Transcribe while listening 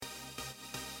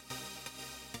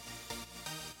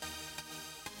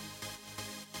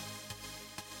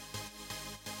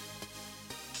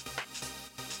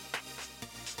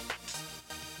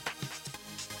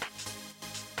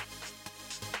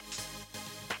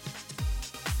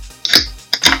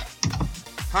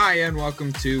Hi, and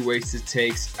welcome to Wasted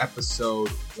Takes, episode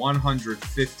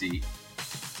 150.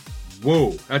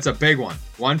 Whoa, that's a big one.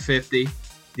 150.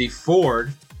 The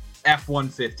Ford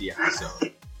F-150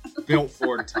 episode. Built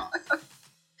Ford tough.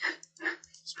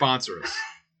 Sponsor us.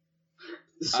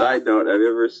 Side note, have you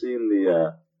ever seen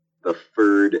the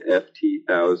Ford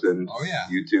FT1000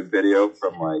 YouTube video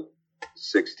from like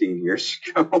 16 years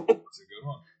ago? That's a good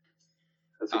one.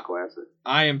 That's a classic.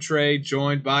 I am Trey,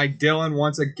 joined by Dylan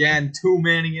once again,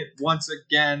 two-manning it once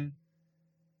again.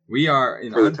 We are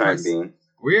in For the time being.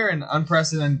 We are in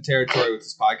unprecedented territory with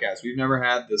this podcast. We've never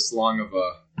had this long of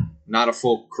not a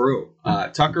full crew.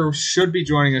 Tucker should be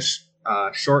joining us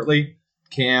shortly.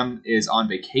 Cam is on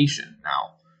vacation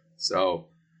now. So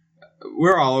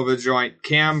we're all over the joint.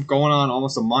 Cam going on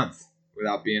almost a month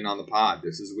without being on the pod.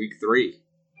 This is week 3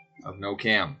 of no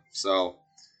Cam. So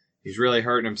he's really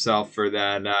hurting himself for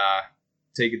that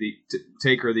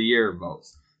Taker of the Year vote.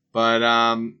 But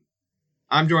I'm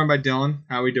joined by Dylan.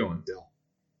 How we doing, Dylan?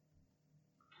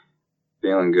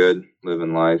 Feeling good,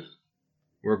 living life.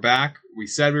 We're back. We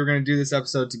said we were going to do this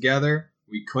episode together.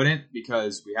 We couldn't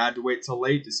because we had to wait till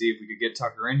late to see if we could get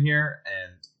Tucker in here,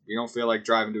 and we don't feel like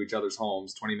driving to each other's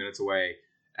homes 20 minutes away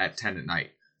at 10 at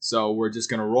night. So we're just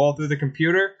going to roll through the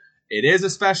computer. It is a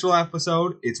special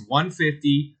episode. It's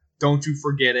 150. Don't you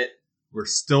forget it. We're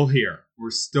still here.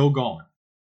 We're still going.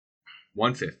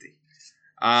 150.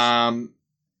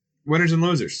 Winners and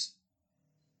losers.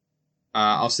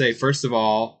 I'll say, first of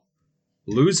all,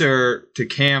 loser to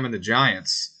Cam and the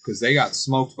Giants, because they got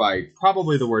smoked by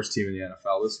probably the worst team in the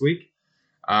NFL this week.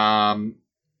 A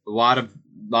lot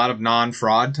of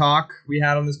non-fraud talk we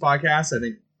had on this podcast. I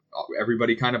think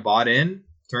everybody kind of bought in.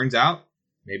 Turns out,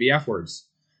 maybe F words.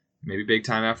 Maybe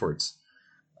big-time F words.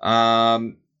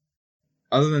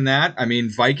 Other than that, I mean,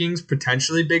 Vikings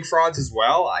potentially big frauds as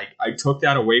well. I took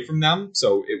that away from them,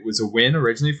 so it was a win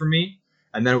originally for me,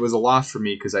 and then it was a loss for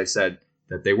me because I said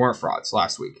that they weren't frauds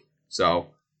last week. So,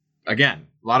 again,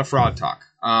 a lot of fraud talk.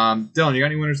 Dylan, you got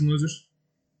any winners and losers?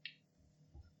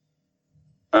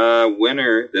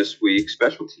 Winner this week,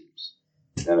 special teams.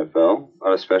 NFL. A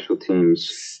lot of special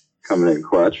teams coming in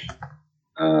clutch.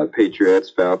 Patriots,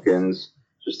 Falcons,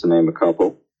 just to name a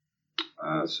couple.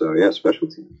 Special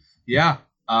teams. Yeah.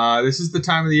 This is the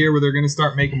time of the year where they're going to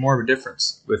start making more of a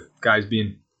difference with guys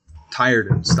being tired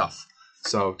and stuff.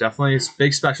 So, definitely it's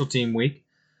big special team week.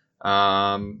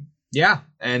 Yeah,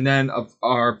 and then of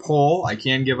our poll, I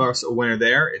can give us a winner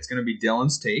there. It's going to be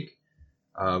Dylan's take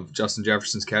of Justin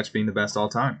Jefferson's catch being the best all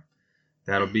time.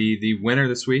 That'll be the winner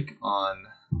this week on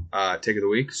Take of the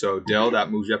Week. So, Dill,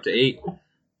 that moves you up to 8,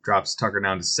 drops Tucker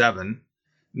down to 7.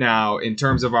 Now, in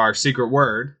terms of our secret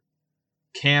word,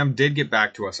 Cam did get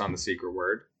back to us on the secret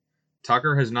word.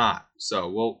 Tucker has not. So,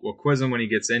 we'll quiz him when he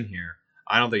gets in here.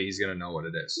 I don't think he's going to know what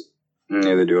it is.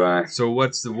 Neither do I. So,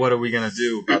 what are we going to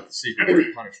do about the secret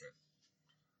word punishment?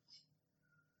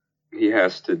 He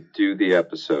has to do the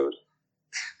episode.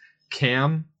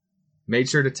 Cam made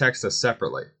sure to text us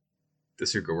separately the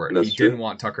secret word. That's he true. didn't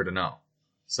want Tucker to know.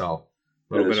 So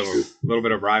a little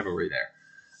bit of rivalry there.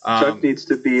 Chuck needs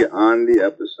to be on the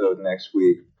episode next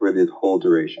week for the whole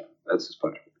duration. That's his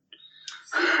punishment.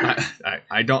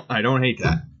 I don't hate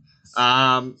that.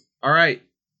 All right.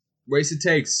 Wasted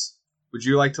takes. Would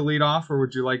you like to lead off or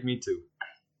would you like me to?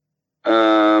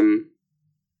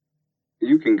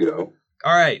 You can go.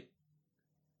 All right.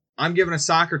 I'm giving a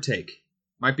soccer take.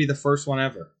 Might be the first one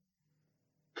ever.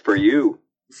 For you.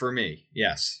 For me,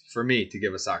 yes. For me to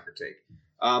give a soccer take.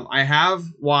 I have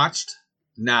watched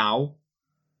now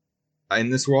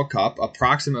in this World Cup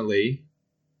approximately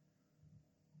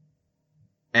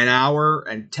an hour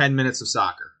and 10 minutes of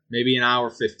soccer. Maybe an hour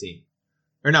 15.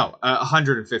 Or no,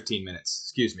 115 minutes.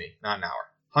 Excuse me, not an hour.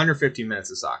 115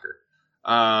 minutes of soccer.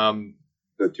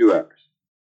 So 2 hours.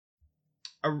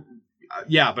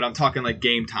 Yeah, but I'm talking like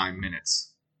game time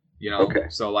minutes. You know, okay.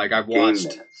 So like I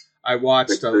watched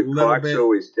the a little clock's bit.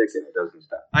 Always ticking; it doesn't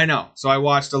stop. I know. So I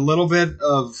watched a little bit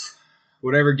of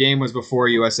whatever game was before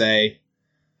USA,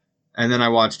 and then I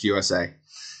watched USA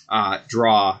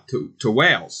draw to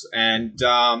Wales, and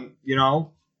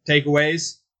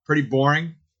takeaways pretty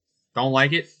boring. Don't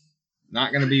like it.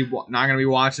 Not gonna be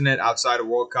watching it outside of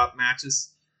World Cup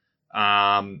matches.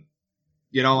 I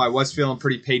was feeling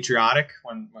pretty patriotic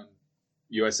when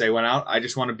USA went out. I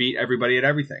just want to beat everybody at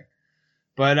everything.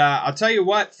 But I'll tell you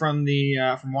what, from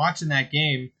watching that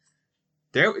game,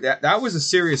 that was a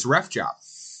serious ref job.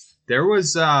 There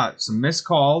was some missed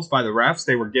calls by the refs.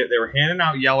 They were handing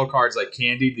out yellow cards like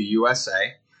candy to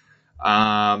USA.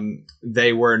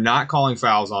 They were not calling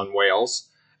fouls on Wales.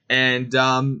 And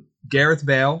Gareth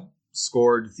Bale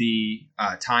scored the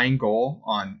tying goal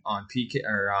on PK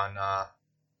or on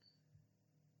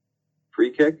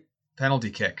Free kick?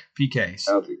 penalty kick, PKs.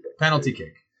 Penalty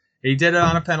kick. He did it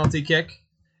on a penalty kick,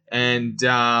 and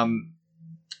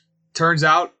turns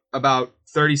out about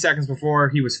 30 seconds before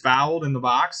he was fouled in the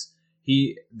box,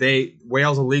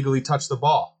 Wales illegally touched the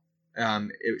ball.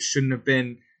 It shouldn't have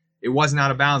been. It wasn't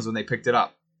out of bounds when they picked it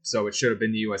up, so it should have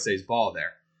been the USA's ball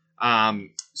there.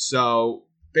 So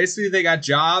basically, they got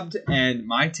jobbed, and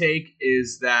my take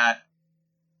is that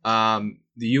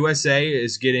the USA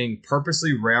is getting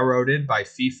purposely railroaded by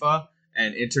FIFA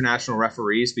and international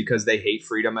referees because they hate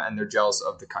freedom and they're jealous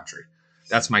of the country.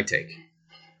 That's my take.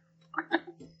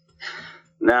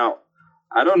 Now,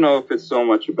 I don't know if it's so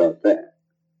much about that,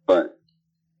 but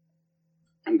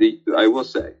I will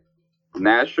say,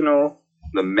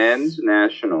 the men's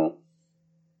national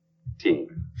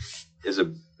team is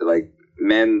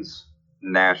men's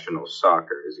national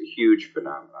soccer is a huge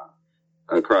phenomenon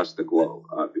across the globe,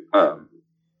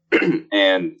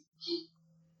 and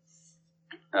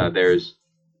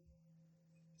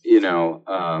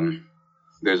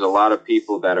there's a lot of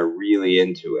people that are really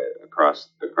into it across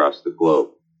the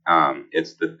globe.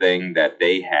 It's the thing that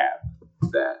they have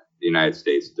that the United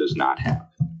States does not have.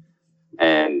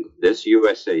 And this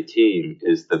USA team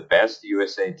is the best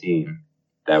USA team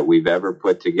that we've ever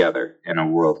put together in a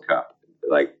World Cup.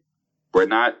 Like, we're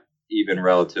not even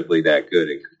relatively that good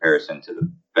in comparison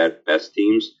to the best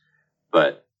teams,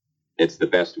 but it's the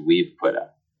best we've put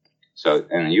up. So,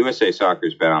 and USA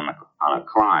Soccer's been on a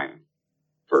climb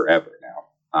forever now.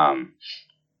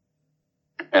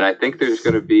 And I think there's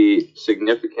going to be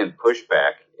significant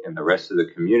pushback in the rest of the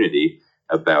community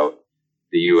about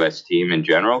the U.S. team in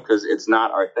general, because it's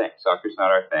not our thing. Soccer's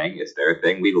not our thing. It's their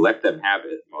thing. We let them have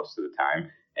it most of the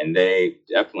time, and they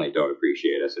definitely don't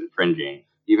appreciate us infringing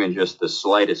even just the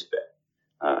slightest bit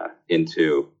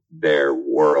into their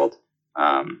world,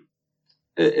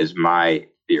 is my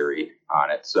theory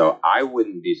on it. So I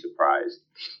wouldn't be surprised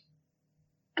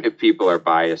if people are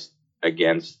biased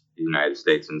against the United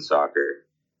States in soccer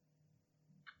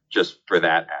just for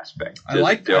that aspect. I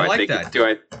like that.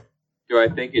 Do I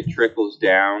think it trickles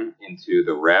down into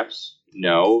the refs?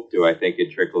 No. Do I think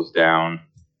it trickles down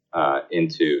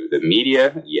into the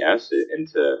media? Yes.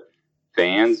 Into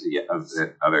fans of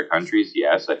other countries?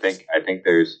 Yes. I think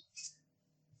there's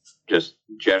just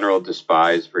general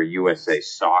despise for USA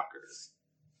Soccer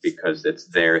because it's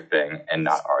their thing and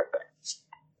not our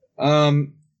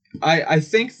thing. I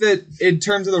think that in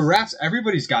terms of the refs,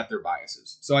 everybody's got their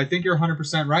biases. So I think you're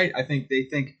 100% right. I think they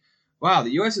think, wow,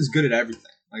 the U.S. is good at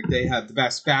everything. Like, they have the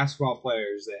best basketball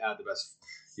players. They have the best,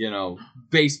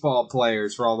 baseball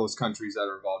players for all those countries that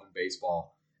are involved in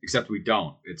baseball. Except we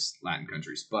don't. It's Latin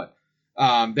countries. But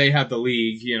they have the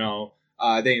league,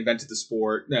 they invented the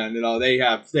sport. And, they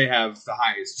have the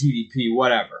highest GDP,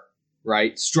 whatever,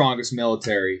 right? Strongest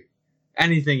military.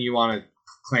 Anything you want to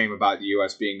claim about the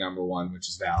U.S. being number one, which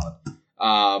is valid.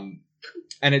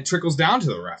 And it trickles down to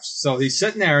the refs. So he's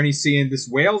sitting there and he's seeing this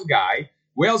Wales guy.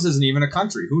 Wales isn't even a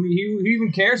country. Who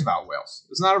even cares about Wales?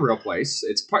 It's not a real place.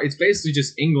 It's basically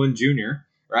just England Junior,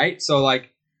 right? So,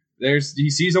 he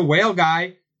sees a Wale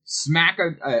guy smack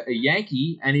a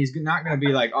Yankee, and he's not going to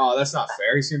be like, oh, that's not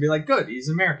fair. He's going to be like, good, he's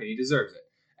American, he deserves it.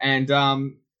 And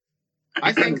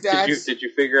I think that... Did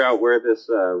you figure out where this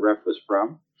ref was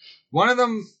from? One of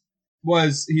them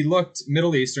he looked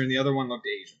Middle Eastern, the other one looked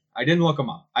Asian. I didn't look them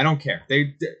up. I don't care.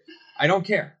 I don't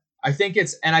care. I think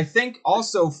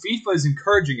also FIFA is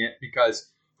encouraging it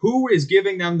because who is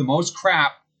giving them the most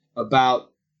crap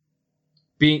about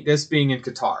being in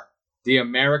Qatar? The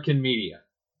American media,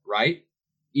 right?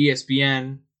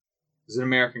 ESPN is an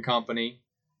American company,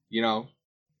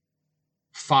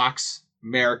 Fox,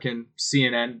 American,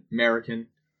 CNN, American.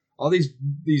 All these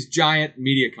giant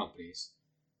media companies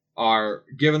are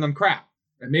giving them crap.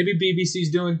 And maybe BBC's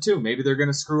doing too. Maybe they're going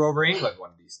to screw over England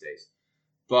one of these days.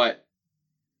 But...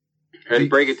 And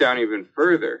break it down even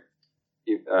further.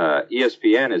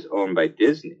 ESPN is owned by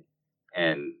Disney,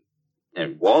 and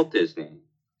Walt Disney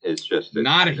is just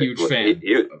not a huge fan.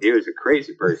 He was a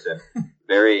crazy person,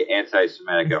 very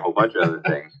anti-Semitic, and a whole bunch of other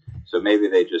things. So maybe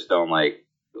they just don't like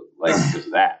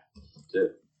just that too.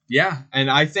 Yeah,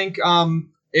 and I think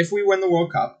if we win the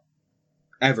World Cup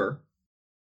ever,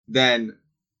 then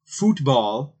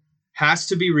football has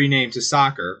to be renamed to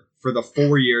soccer for the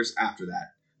 4 years after that.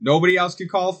 Nobody else can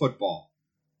call it football.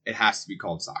 It has to be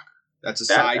called soccer. That's a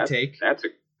side take. That's a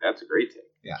great take.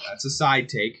 Yeah, that's a side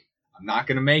take. I'm not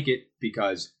going to make it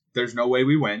because there's no way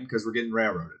we win because we're getting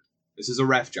railroaded. This is a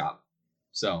ref job.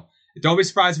 So don't be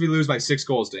surprised if we lose by 6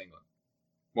 goals to England.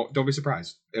 Well, don't be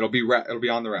surprised. It'll be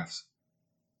on the refs.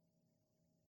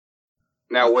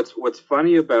 Now, what's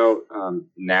funny about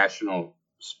national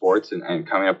sports and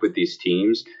coming up with these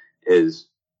teams is,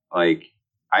 like,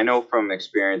 I know from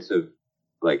experience of,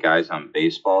 like, guys on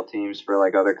baseball teams for,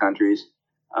 like, other countries,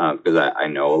 because I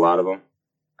know a lot of them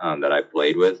that I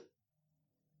played with.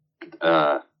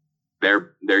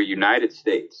 They're United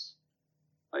States,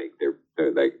 like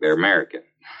they're American.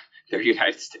 They're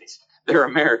United States. They're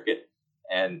American,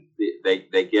 and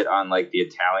they get on, like, the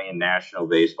Italian national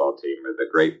baseball team or the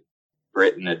Great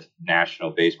Britain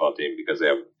national baseball team because they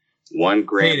have one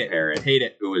grandparent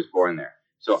who was born there.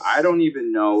 So I don't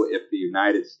even know if the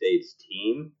United States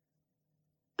team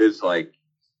is, like,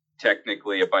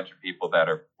 technically a bunch of people that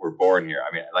were born here.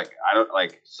 I mean, like, I don't,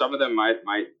 like, some of them might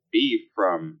be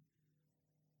from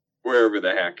wherever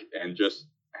the heck and just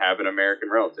have an American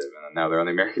relative, and now they're on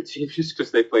the American team just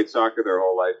because they played soccer their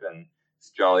whole life in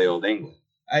jolly old England.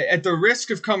 At the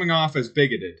risk of coming off as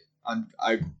bigoted, I'm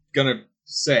gonna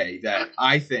say that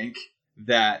I think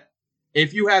that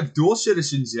if you have dual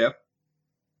citizenship,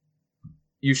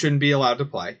 you shouldn't be allowed to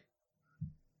play.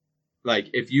 Like,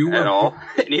 if you at all,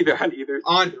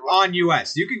 on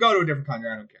US, you could go to a different country.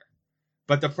 I don't care.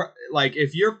 But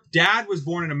if your dad was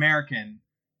born an American,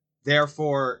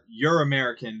 therefore you're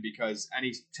American because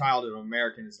any child of an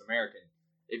American is American.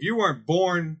 If you weren't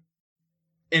born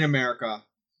in America,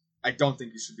 I don't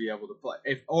think you should be able to play.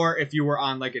 If you were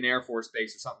on, like, an Air Force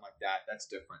base or something like that, that's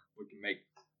different. We can make.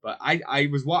 But I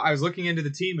was looking into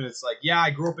the team, and it's like, yeah, I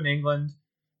grew up in England.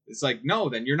 It's like, no,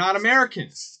 then you're not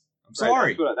American. I'm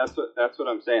sorry. Right, that's what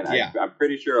I'm saying. Yeah. I'm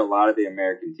pretty sure a lot of the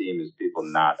American team is people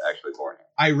not actually born here.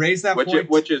 I raised that point.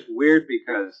 Which is weird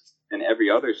because in every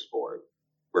other sport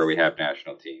where we have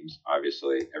national teams,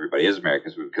 obviously everybody is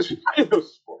Americans because we play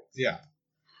those sports. Yeah.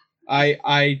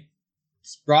 I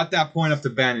brought that point up to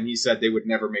Ben, and he said they would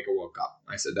never make a World Cup.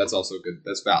 I said that's also good.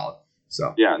 That's valid.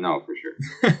 So yeah, no, for sure.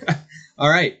 All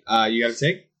right, you got a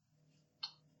take?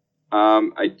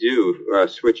 I do.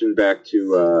 Switching back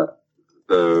to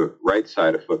the right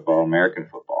side of football, American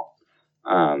football.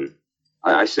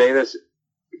 I say this.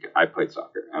 I played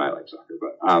soccer and I like soccer,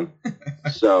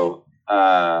 but so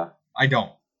I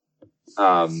don't.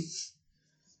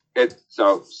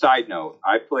 So side note,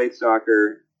 I played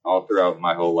soccer all throughout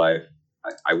my whole life.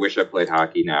 I wish I played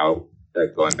hockey now,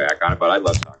 going back on it, but I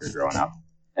loved soccer growing up.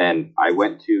 And I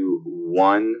went to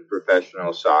one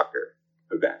professional soccer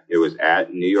event. It was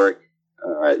at New York,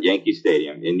 at Yankee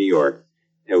Stadium in New York.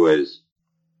 It was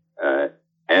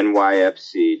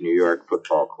NYFC, New York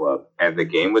Football Club, and the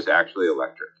game was actually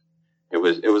electric. It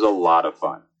was a lot of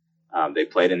fun. They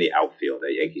played in the outfield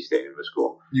at Yankee Stadium. It was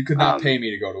cool. You could not pay me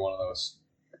to go to one of those.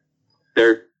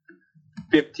 They're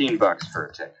 $15 for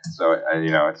a ticket. So,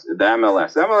 it's the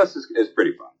MLS. The MLS is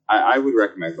pretty fun. I would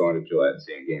recommend going to Gillette and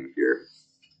seeing a game if you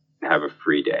have a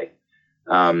free day.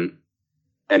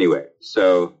 Anyway,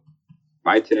 so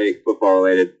my take, football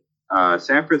related,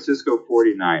 San Francisco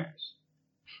 49ers.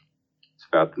 It's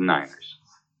about the Niners.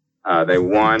 They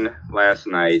won last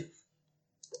night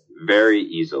very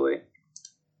easily.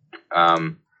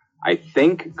 I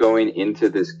think going into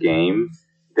this game,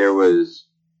 there was,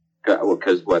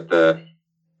 because the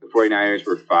 49ers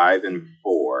were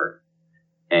 5-4,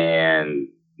 and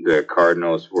the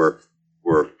Cardinals were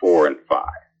 4-5.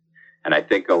 And I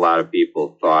think a lot of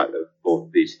people thought of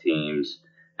both these teams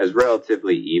as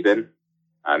relatively even.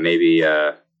 Maybe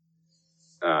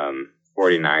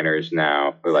 49ers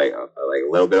now are like a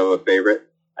little bit of a favorite.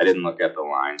 I didn't look at the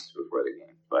lines before the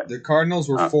game, but the Cardinals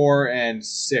were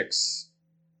 4-6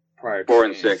 prior.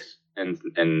 4-6, and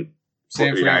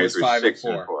San Fran was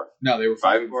 5-4. No, they were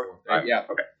 5-4. Yeah,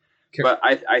 okay. But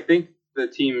I think the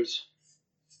teams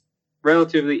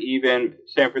relatively even.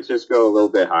 San Francisco a little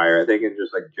bit higher. I think in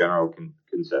just like general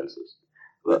consensus,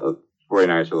 49ers are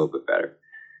a little bit better.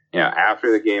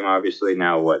 After the game, obviously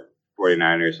now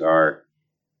 49ers are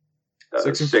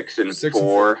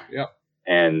 6-4. Yep.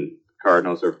 And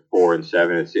Cardinals are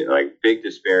 4-7. It's like big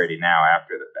disparity now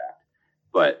after the fact.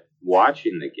 But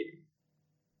watching the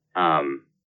game,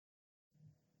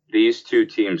 these two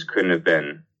teams couldn't have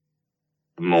been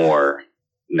more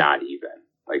not even.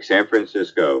 Like San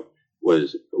Francisco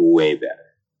was way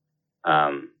better.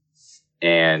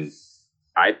 And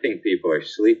I think people are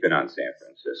sleeping on San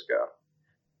Francisco.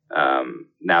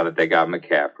 Now that they got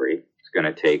McCaffrey, it's going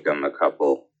to take them a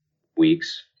couple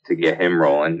weeks to get him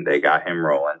rolling. They got him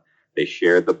rolling. They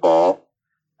shared the ball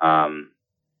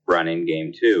running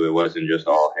game too. It wasn't just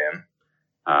all him.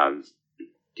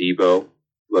 Debo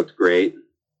looked great.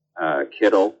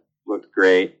 Kittle looked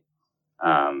great.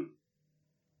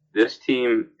 This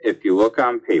team, if you look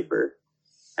on paper,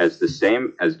 has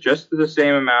just the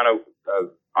same amount of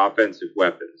offensive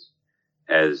weapons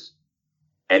as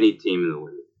any team in the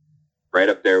league. Right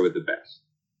up there with the best.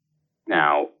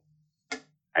 Now,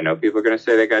 I know people are going to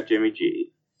say they got Jimmy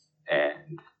G,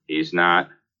 and he's not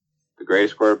the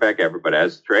greatest quarterback ever, but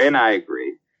as Trey and I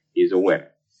agree, he's a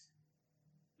winner.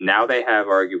 Now they have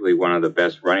arguably one of the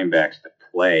best running backs to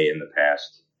play in the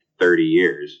past 30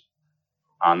 years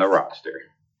on the roster.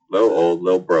 Little old,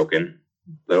 little broken,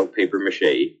 little paper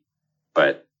mache,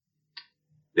 but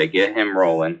they get him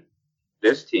rolling.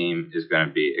 This team is going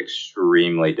to be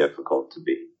extremely difficult to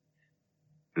beat.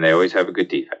 And they always have a good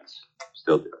defense.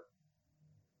 Still do.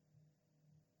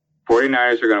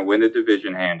 49ers are going to win the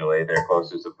division handily. Their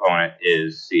closest opponent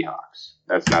is Seahawks.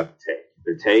 That's not the take.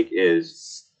 The take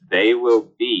is they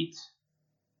will beat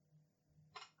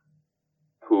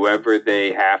whoever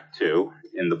they have to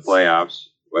in the playoffs,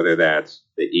 whether that's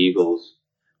the Eagles,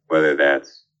 whether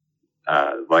that's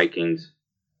Vikings.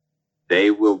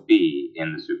 They will be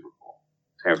in the Super Bowl.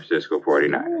 San Francisco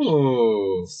 49ers.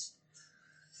 Oh.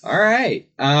 All right.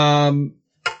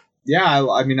 Yeah,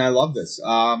 I mean, I love this.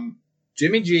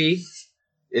 Jimmy G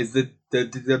is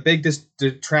the big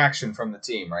detraction from the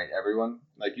team, right? Everyone,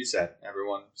 like you said,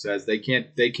 everyone says they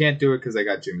can't do it because they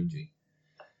got Jimmy G.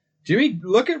 Jimmy,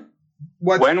 look at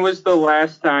what. When was the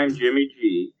last time Jimmy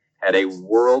G had a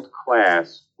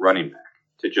world-class running back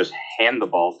to just hand the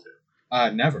ball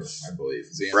to? Never, I believe,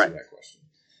 is the answer to that question.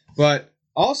 But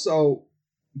also,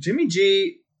 Jimmy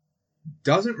G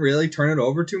doesn't really turn it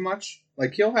over too much.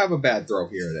 Like, he'll have a bad throw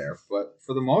here or there, but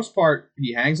for the most part,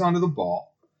 he hangs onto the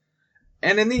ball.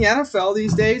 And in the NFL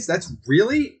these days, that's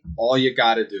really all you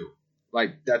got to do.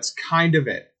 Like, that's kind of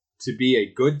it. To be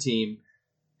a good team,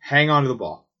 hang onto the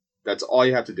ball. That's all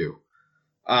you have to do.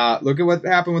 Look at what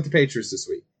happened with the Patriots this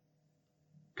week.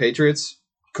 Patriots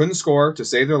couldn't score to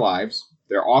save their lives.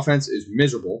 Their offense is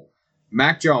miserable.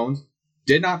 Mac Jones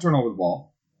did not turn over the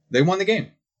ball. They won the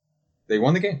game.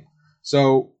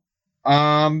 So,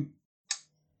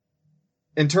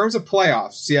 in terms of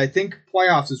playoffs, see, I think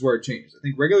playoffs is where it changes. I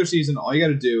think regular season, all you got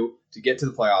to do to get to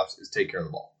the playoffs is take care of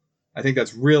the ball. I think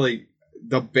that's really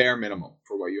the bare minimum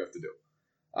for what you have to do.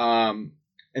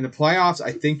 In the playoffs,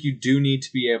 I think you do need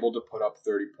to be able to put up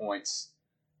 30 points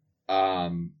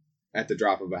at the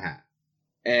drop of a hat.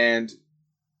 And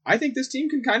I think this team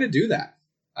can kind of do that.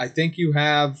 I think you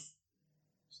have,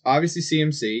 obviously,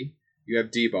 CMC, you have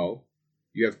Debo,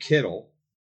 you have Kittle,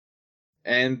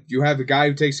 and you have a guy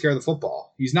who takes care of the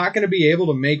football. He's not going to be able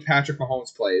to make Patrick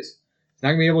Mahomes plays. He's not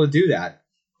going to be able to do that,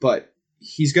 but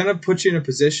he's going to put you in a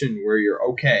position where you're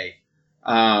okay.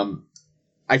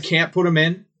 I can't put him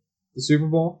in the Super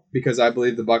Bowl because I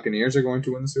believe the Buccaneers are going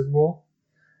to win the Super Bowl.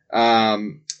 But I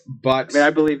mean, I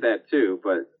believe that too,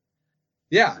 but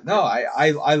yeah, no,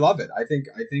 I love it. I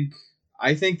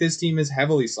think this team is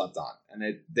heavily slept on,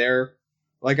 and they're,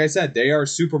 like I said, they are a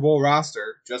Super Bowl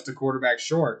roster, just a quarterback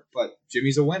short, but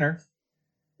Jimmy's a winner.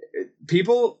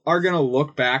 People are going to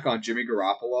look back on Jimmy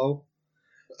Garoppolo.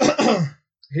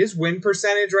 His win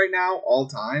percentage right now, all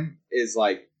time, is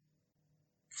like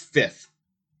 5th.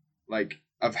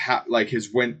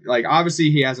 His win,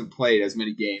 obviously he hasn't played as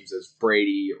many games as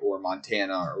Brady or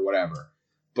Montana or whatever,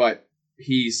 but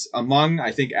he's among,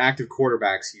 I think, active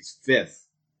quarterbacks, he's 5th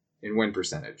in win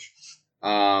percentage.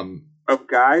 Of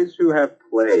guys who have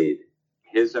played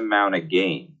his amount of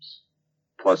games,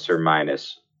 plus or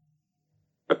minus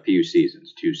a few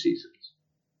seasons, 2 seasons,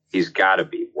 he's got to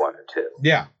be 1 or 2.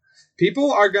 Yeah.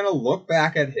 People are going to look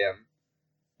back at him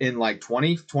in like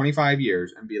 20, 25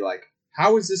 years and be like,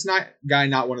 how is this guy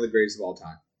not one of the greatest of all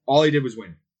time? All he did was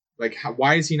win. Like,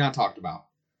 why is he not talked about?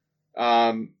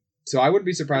 So I wouldn't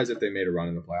be surprised if they made a run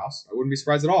in the playoffs. I wouldn't be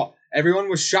surprised at all. Everyone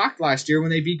was shocked last year when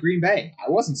they beat Green Bay. I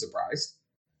wasn't surprised.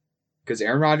 Because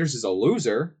Aaron Rodgers is a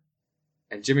loser,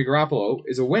 and Jimmy Garoppolo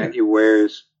is a winner. And he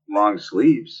wears long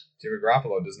sleeves. Jimmy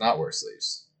Garoppolo does not wear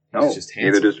sleeves. He's just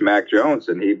handsome. Neither does Mac Jones,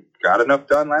 and he got enough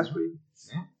done last week.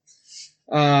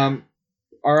 Yeah.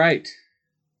 All right.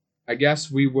 I guess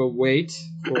we will wait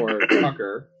for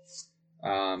Tucker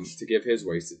to give his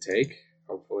wasted take.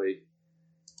 Hopefully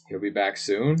he'll be back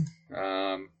soon.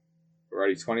 We're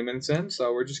already 20 minutes in,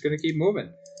 so we're just going to keep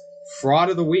moving. Fraud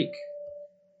of the week.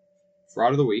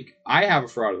 Fraud of the week. I have a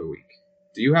fraud of the week.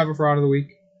 Do you have a fraud of the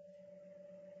week?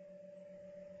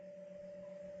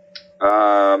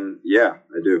 Yeah,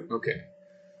 I do. Okay.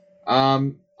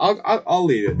 I'll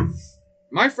lead it.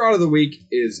 My fraud of the week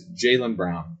is Jaylen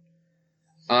Brown.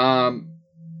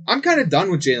 I'm kind of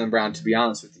done with Jaylen Brown, to be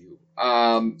honest with you.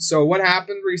 So what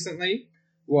happened recently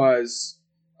was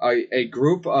a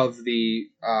group of the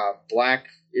Black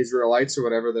Israelites, or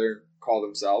whatever they call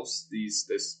themselves,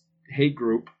 this hate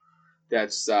group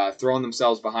that's throwing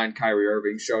themselves behind Kyrie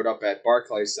Irving, showed up at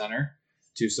Barclays Center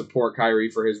to support Kyrie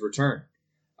for his return.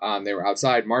 They were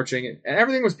outside marching, and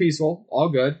everything was peaceful, all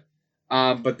good.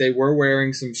 But they were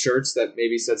wearing some shirts that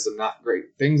maybe said some not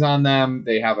great things on them.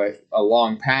 They have a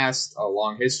long past, a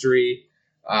long history.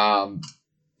 The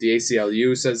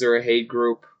ACLU says they're a hate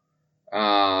group.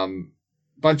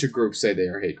 Bunch of groups say they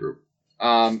are a hate group.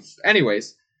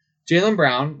 Anyways, Jaylen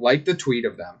Brown liked the tweet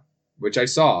of them, which I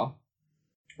saw,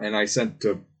 and I sent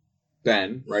to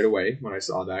Ben right away when I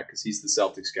saw that because he's the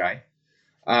Celtics guy.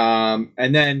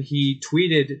 And then he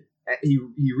retweeted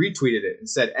it and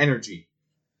said energy.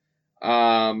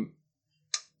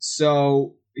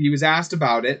 So he was asked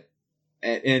about it,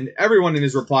 and everyone in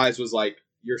his replies was like,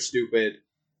 "You're stupid."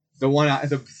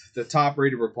 The top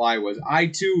rated reply was, "I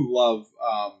too love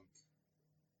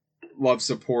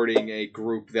supporting a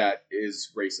group that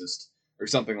is racist," or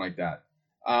something like that.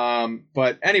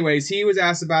 But anyways, he was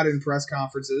asked about it in press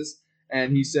conferences,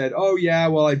 and he said, "Oh yeah,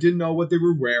 well, I didn't know what they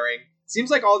were wearing." Seems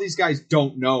like all these guys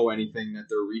don't know anything that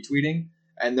they're retweeting,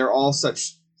 and they're all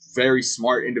such very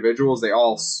smart individuals. They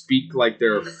all speak like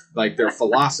they're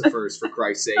philosophers, for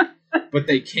Christ's sake, but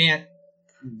they can't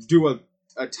do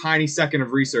a tiny second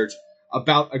of research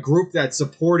about a group that's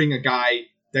supporting a guy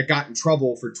that got in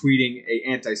trouble for tweeting a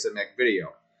anti-Semitic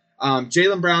video.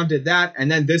 Jaylen Brown did that,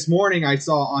 and then this morning I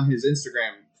saw on his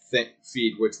Instagram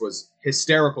feed, which was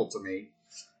hysterical to me,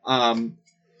 a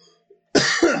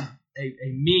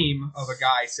meme of a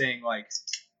guy saying, like,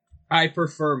 "I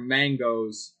prefer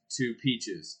mangoes to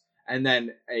peaches," and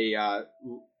then a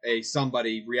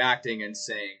somebody reacting and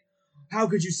saying, "How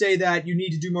could you say that? You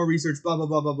need to do more research, blah, blah,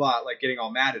 blah, blah, blah," like getting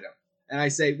all mad at him. And I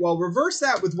say, well, reverse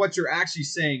that with what you're actually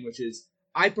saying, which is,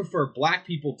 "I prefer black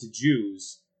people to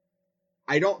Jews."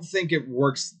 I don't think it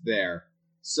works there.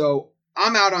 So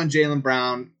I'm out on Jaylen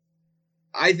Brown.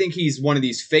 I think he's one of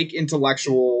these fake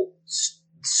intellectual,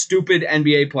 stupid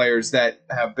NBA players that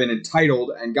have been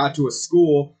entitled and got to a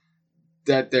school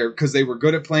that because they were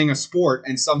good at playing a sport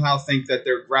and somehow think that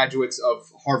they're graduates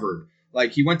of Harvard.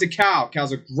 Like, he went to Cal.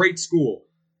 Cal's a great school.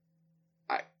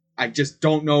 I just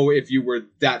don't know if you were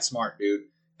that smart, dude.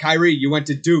 Kyrie, you went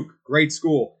to Duke. Great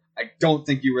school. I don't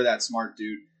think you were that smart,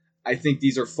 dude. I think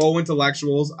these are faux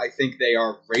intellectuals. I think they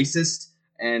are racist,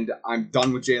 and I'm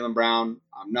done with Jaylen Brown.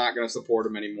 I'm not going to support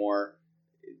him anymore.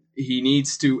 He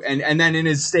needs to, and then in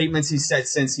his statements he said,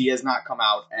 since he has not come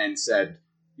out and said,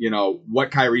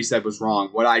 what Kyrie said was wrong,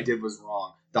 what I did was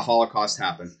wrong, the Holocaust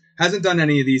happened. Hasn't done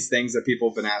any of these things that people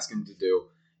have been asking him to do.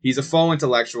 He's a faux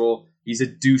intellectual. He's a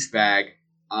douchebag.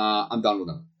 I'm done with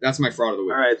him. That's my fraud of the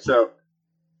week. All right, so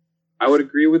I would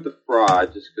agree with the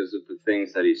fraud just because of the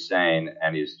things that he's saying,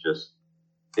 and he's just,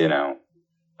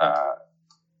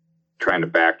 trying to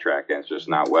backtrack, and it's just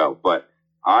not well. But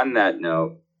on that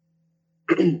note,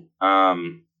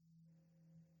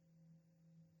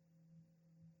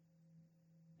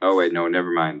 oh wait, no,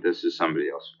 never mind. This is somebody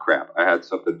else. Crap, I had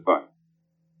something fun.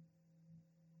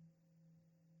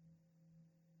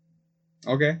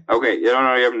 Okay,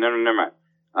 never mind.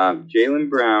 Jaylen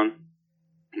Brown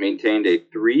maintained a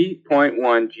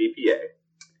 3.1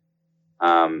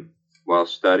 GPA while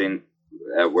studying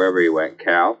at wherever he went,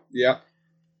 Cal. Yep.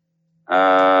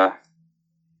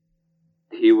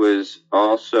 He was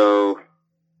also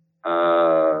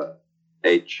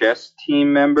a chess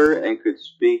team member and could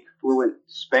speak fluent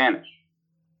Spanish.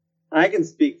 I can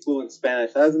speak fluent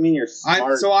Spanish. That doesn't mean you're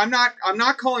smart. I'm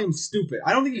not calling him stupid.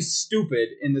 I don't think he's stupid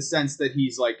in the sense that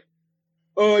he's like,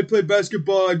 "Oh, I play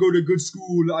basketball, I go to a good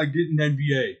school, I get an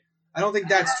NBA." I don't think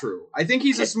that's true. I think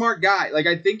he's a smart guy. Like,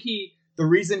 I think the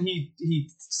reason he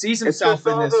sees himself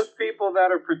in this. It's all those people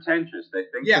that are pretentious. They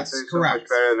think that they're so much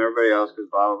better than everybody else because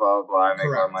blah, blah, blah, blah. I make a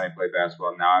lot of money, play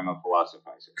basketball. Now I'm a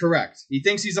philosophizer. Correct. He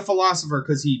thinks he's a philosopher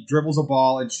because he dribbles a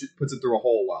ball and puts it through a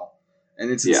hole well.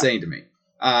 And it's insane to me.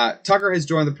 Tucker has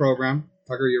joined the program.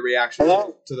 Tucker, your reaction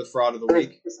to the fraud of the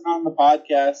week? Listen on the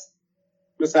podcast,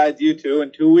 besides you two,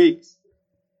 in 2 weeks.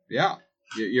 Yeah,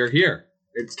 you're here.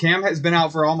 Cam has been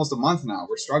out for almost a month now.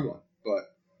 We're struggling,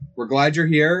 but we're glad you're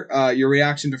here. Your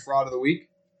reaction to fraud of the week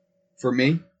for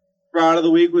me? Fraud of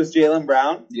the week was Jaylen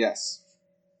Brown. Yes.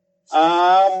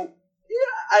 I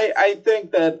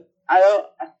think that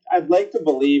I'd like to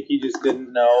believe he just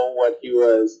didn't know what he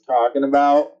was talking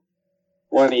about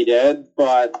when he did,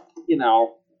 but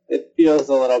it feels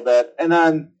a little bit. And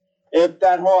then if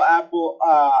that whole Apple,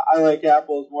 I like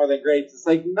apples more than grapes, it's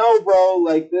like, no, bro,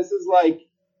 like, this is like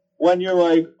when you're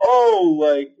like, oh,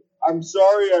 like, I'm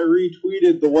sorry I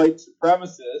retweeted the white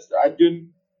supremacist. I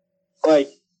didn't, like,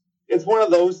 it's one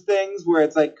of those things where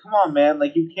it's like, come on, man,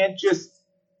 like, you can't just,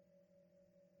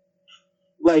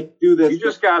 like, do this. You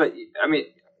just gotta, I mean,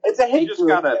 it's a hate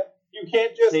group. you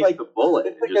can't just take like the bullet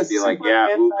and like just be like,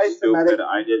 yeah, oops, anti-Semitic- stupid.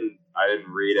 I didn't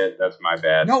read it. That's my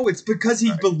bad. No, it's because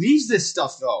he believes this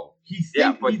stuff, though.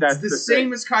 But that's the the same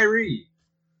thing. as Kyrie.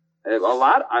 A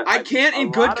lot. I can't,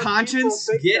 in good conscience,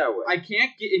 get on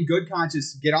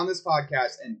this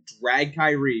podcast and drag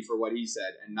Kyrie for what he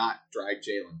said, and not drag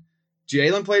Jalen.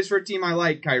 Jalen plays for a team I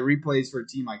like. Kyrie plays for a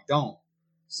team I don't.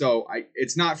 So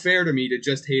it's not fair to me to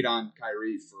just hate on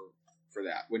Kyrie for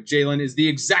that. When Jalen is the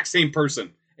exact same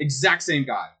person, exact same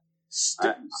guy,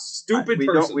 stupid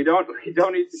person. We don't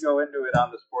need to go into it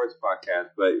on the sports podcast,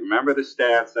 but remember the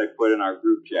stats I put in our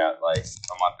group chat like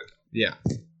a month ago. Yeah.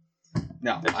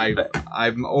 No,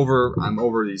 I'm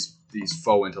over these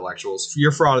faux intellectuals.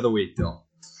 Your fraud of the week, Bill.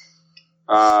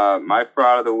 My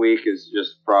fraud of the week is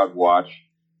just Fraud Watch.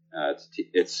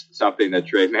 It's something that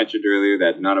Trey mentioned earlier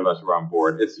that none of us were on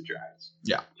board. It's the Giants.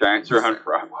 Yeah, Giants are on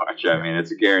Fraud Watch. I mean, it's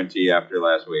a guarantee after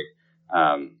last week,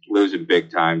 losing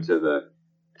big time to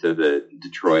the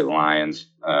Detroit Lions.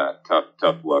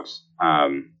 Tough looks.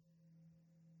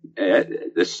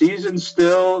 The season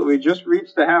still, we just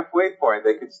reached the halfway point.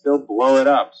 They could still blow it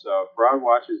up. So Fraud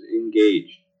Watch is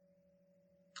engaged.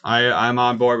 I'm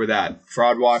on board with that.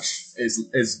 Fraud Watch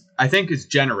is I think is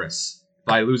generous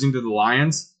by losing to the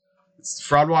Lions.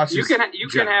 Fraud Watch. You can have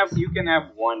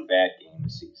one bad game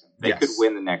this season. They could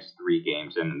win the next 3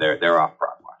 games, and they're off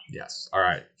Fraud Watch. Yes. All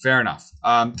right. Fair enough.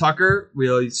 Tucker,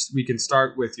 we can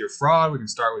start with your fraud. We can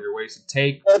start with your wasted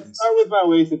take. Let's start with my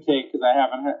wasted take because I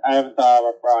haven't thought of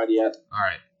a fraud yet. All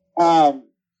right.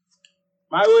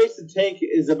 My wasted take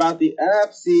is about the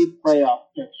NFC playoff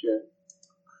picture,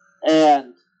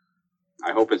 and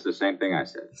I hope it's the same thing I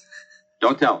said.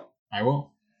 Don't tell him. I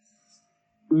will.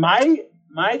 My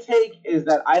take is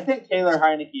that I think Taylor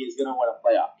Heineke is going to win a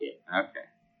playoff game. Okay.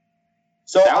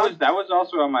 So that was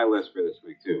also on my list for this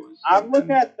week too. I'm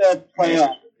looking at the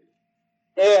playoff,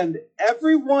 and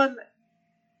everyone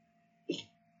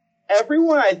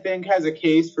I think has a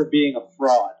case for being a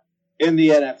fraud in the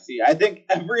NFC. I think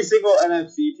every single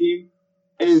NFC team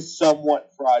is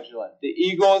somewhat fraudulent. The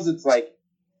Eagles, it's like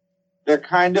they're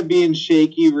kind of being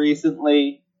shaky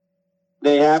recently.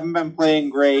 They haven't been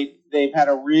playing great. They've had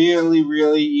a really,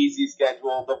 really easy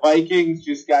schedule. The Vikings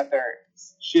just got their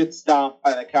shit stomped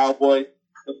by the Cowboys.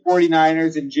 The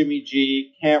 49ers and Jimmy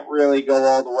G can't really go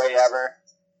all the way ever.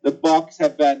 The Bucs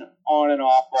have been on and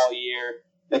off all year.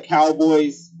 The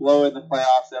Cowboys blow in the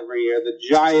playoffs every year. The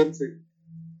Giants are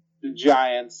the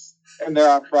Giants, and they're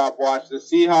on Fraud Watch. The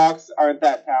Seahawks aren't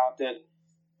that talented.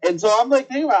 And so I'm like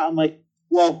thinking about it. I'm like,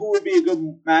 well, who would be a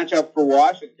good matchup for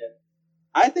Washington?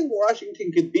 I think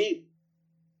Washington could beat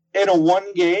in a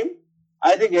one game.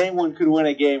 I think anyone could win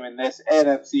a game in this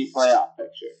NFC playoff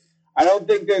picture. I don't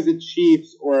think there's a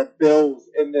Chiefs or a Bills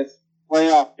in this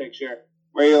playoff picture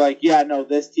where you're like, yeah, no,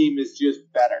 this team is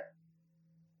just better.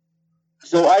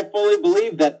 So I fully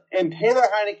believe that, and Taylor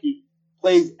Heineke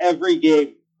plays every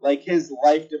game like his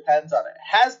life depends on it.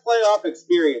 Has playoff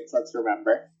experience, let's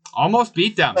remember. Almost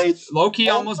beat them. Low-key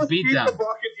almost beat them. The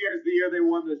Buccaneers the year they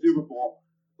won the Super Bowl.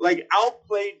 Like,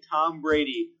 outplayed Tom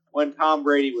Brady when Tom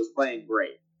Brady was playing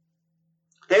great.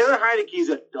 Taylor Heineke's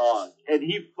a dog, and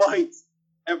he fights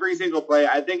every single play.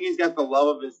 I think he's got the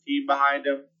love of his team behind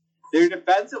him. Their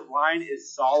defensive line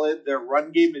is solid. Their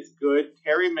run game is good.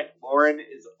 Terry McLaurin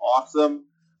is awesome.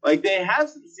 Like, they have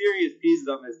some serious pieces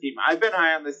on this team. I've been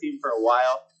high on this team for a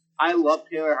while. I love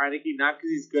Taylor Heineke, not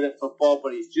because he's good at football,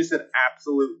 but he's just an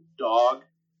absolute dog.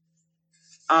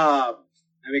 I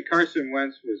mean, Carson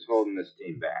Wentz was holding this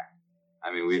team back.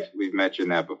 I mean, we've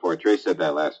mentioned that before. Trey said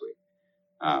that last week.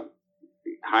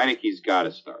 Heineke's got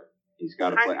to start. He's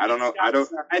got to play. I don't know.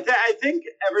 I think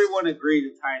everyone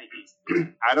agrees it's Heineke's.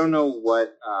 I don't know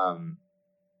what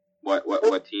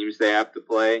teams they have to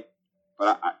play,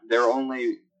 but they're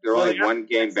only one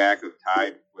game back of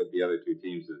tied with the other two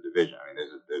teams in the division. I mean,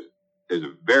 there's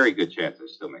a very good chance they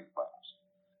still make the playoffs.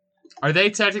 Are they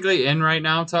technically in right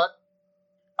now, Tuck?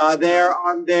 They're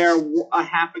on a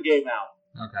half a game out.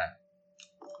 Okay.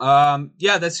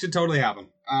 Yeah, that could totally happen.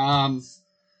 I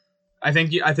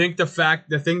think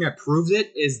the thing that proves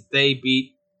it is they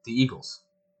beat the Eagles.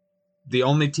 The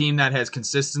only team that has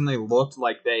consistently looked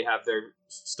like they have their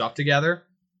stuff together,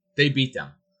 they beat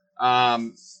them.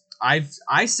 I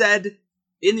said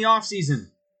in the offseason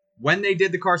when they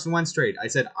did the Carson Wentz trade, I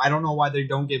said I don't know why they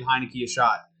don't give Heineke a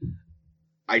shot.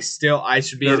 I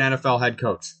should be an NFL head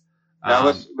coach. Now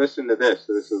let's listen to this.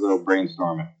 So this is a little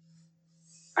brainstorming.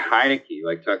 Heineke,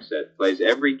 like Tuck said, plays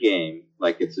every game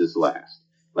like it's his last.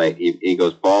 Like he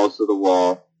goes balls to the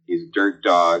wall. He's a dirt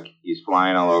dog. He's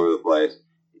flying all over the place.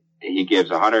 He gives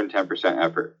 110%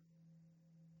 effort.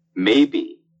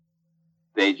 Maybe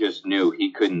they just knew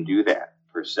he couldn't do that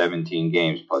for 17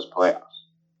 games plus playoffs.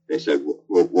 They said,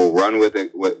 we'll run with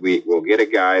it. We'll get a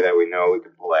guy that we know we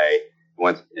can play.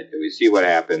 Once we see what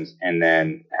happens, and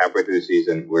then halfway through the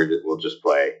season, we'll just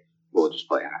play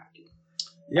hockey.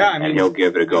 Yeah, I mean, and he'll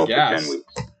give it a go for 10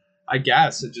 weeks. I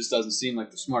guess it just doesn't seem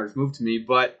like the smartest move to me.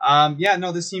 But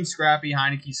this team's scrappy.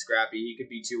 Heineke's scrappy. He could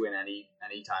beat you in any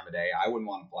time of day. I wouldn't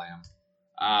want to play him.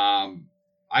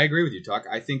 I agree with you, Tuck.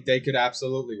 I think they could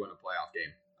absolutely win a playoff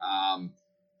game.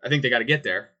 I think they got to get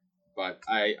there. But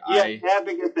I have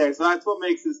to get there. So that's what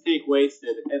makes this take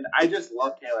wasted. And I just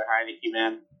love Taylor Heineke,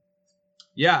 man.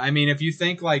 Yeah, I mean, if you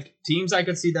think like teams, I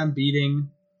could see them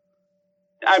beating.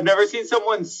 I've never seen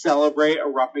someone celebrate a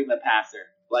roughing the passer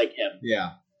like him.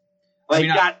 Yeah,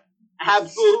 got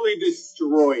absolutely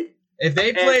destroyed. If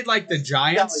they played like the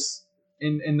Giants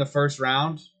in the first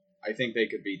round, I think they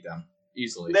could beat them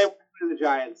easily. They win the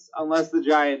Giants unless the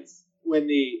Giants win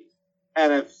the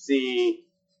NFC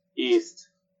East.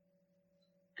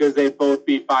 Because they both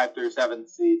beat 5 through 7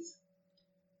 seeds.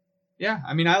 Yeah,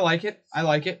 I mean, I like it.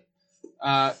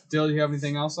 Dill, do you have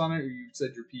anything else on it, or you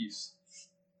said your piece?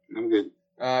 I'm good.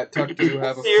 Tuck, do you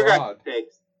have a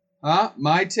fraud?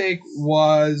 My take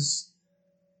was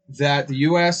that the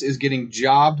U.S. is getting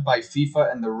jobbed by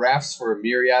FIFA and the refs for a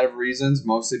myriad of reasons,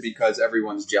 mostly because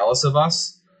everyone's jealous of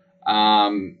us.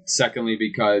 Secondly,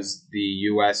 because the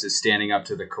U.S. is standing up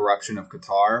to the corruption of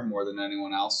Qatar more than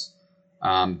anyone else.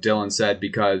 Dylan said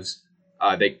because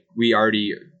we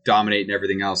already dominate in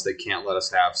everything else, they can't let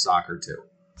us have soccer too.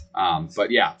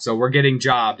 But yeah, so we're getting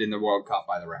jobbed in the World Cup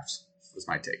by the refs. Was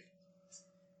my take.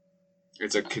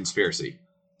 It's a conspiracy.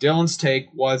 Dylan's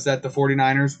take was that the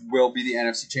 49ers will be the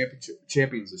NFC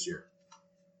champions this year.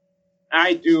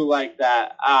 I do like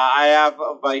that. I have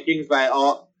Vikings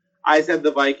I said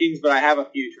the Vikings, but I have a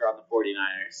future on the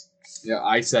 49ers. Yeah,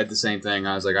 I said the same thing.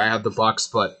 I was like, I have the Bucks,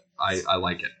 but I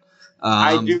like it.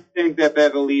 I do think that they're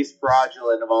the least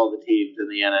fraudulent of all the teams in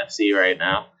the NFC right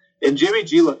now. And Jimmy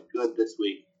G looked good this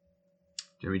week.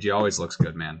 Jimmy G always looks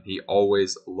good, man. He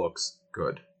always looks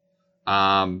good.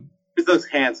 He looks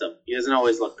handsome. He doesn't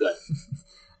always look good.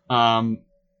 Do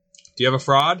you have a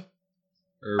fraud?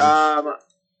 My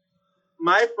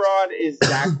fraud is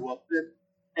Zach Wilson.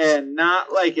 And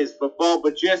not like his football,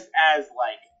 but just as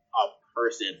like a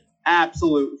person.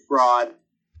 Absolute fraud.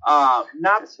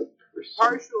 Not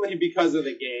partially because of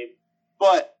the game,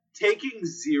 but taking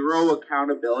zero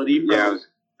accountability for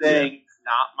saying it's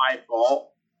not my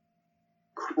fault.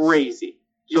 Crazy.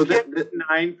 You can't get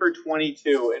 9 for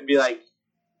 22 and be like,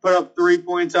 put up 3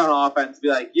 points on offense, be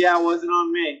like, yeah, it wasn't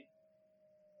on me.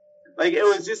 Like, it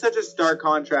was just such a stark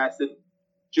contrast to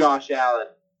Josh Allen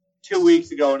 2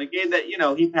 weeks ago in a game that,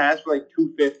 he passed for like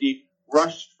 250,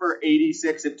 rushed for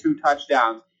 86 and 2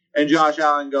 touchdowns, and Josh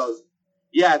Allen goes,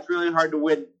 yeah, it's really hard to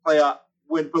win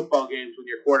football games when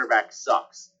your quarterback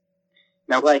sucks.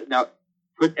 And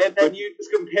then you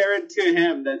just compare it to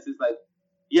him. That's just like,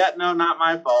 yeah, no, not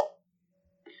my fault.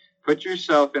 Put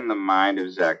yourself in the mind of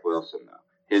Zach Wilson, though.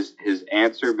 His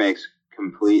answer makes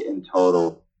complete and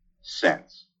total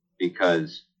sense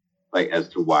because, as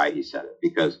to why he said it.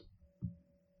 Because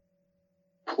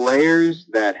players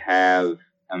that have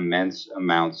immense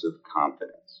amounts of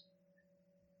confidence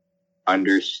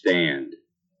understand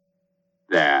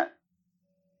that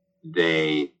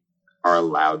they are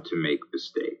allowed to make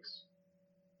mistakes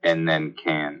and then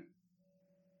can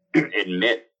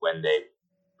admit when they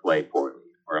play poorly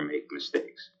or make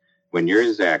mistakes. When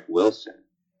you're Zach Wilson,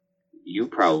 you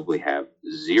probably have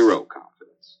zero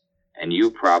confidence and you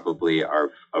probably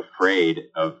are afraid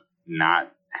of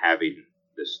not having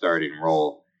the starting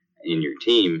role in your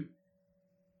team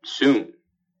soon.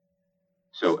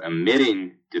 So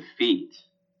admitting defeat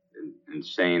and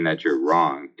saying that you're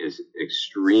wrong is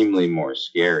extremely more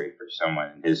scary for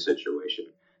someone in his situation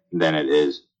than it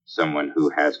is someone who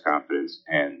has confidence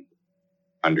and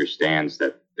understands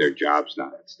that their job's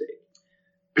not at stake.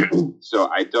 So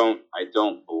I don't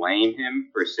blame him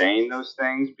for saying those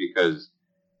things because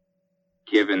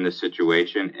given the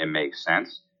situation, it makes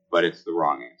sense, but it's the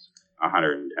wrong answer,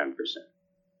 110%.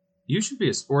 You should be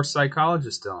a sports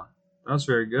psychologist, Dylan. That was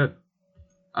very good.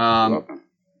 Welcome.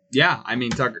 Yeah, I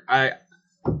mean, Tucker,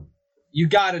 you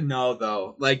got to know,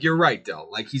 though. You're right, Dill.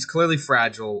 He's clearly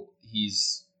fragile.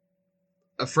 He's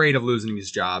afraid of losing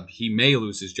his job. He may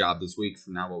lose his job this week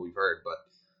from now what we've heard. But,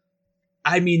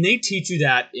 I mean, they teach you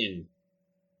that in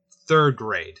 3rd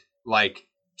grade.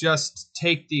 Just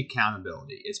take the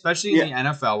accountability, especially in the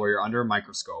NFL where you're under a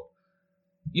microscope.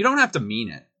 You don't have to mean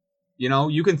it.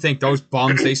 You can think those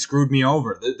bums, they screwed me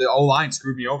over. The O-line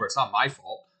screwed me over. It's not my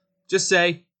fault. Just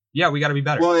say, yeah, we got to be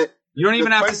better. Well, you don't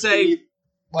even have to say,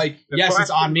 yes, it's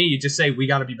on me. You just say we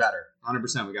got to be better.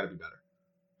 100%, we got to be better.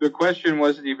 The question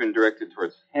wasn't even directed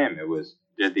towards him. It was,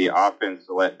 did the offense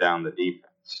let down the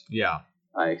defense? Yeah.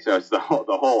 So it's the whole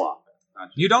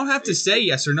offense. You don't have to say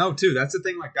yes or no, too. That's the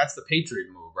thing. That's the Patriot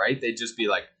move, right? They'd just be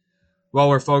like, well,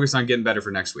 we're focused on getting better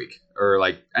for next week, or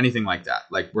anything like that.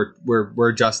 We're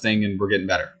adjusting and we're getting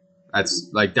better. That's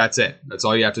it. That's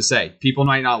all you have to say. People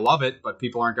might not love it, but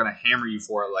people aren't going to hammer you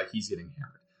for it like he's getting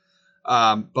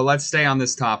hammered. But let's stay on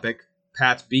this topic.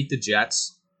 Pats beat the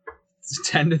Jets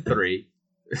 10-3.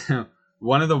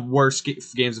 One of the worst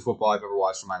games of football I've ever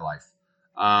watched in my life.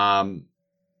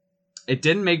 It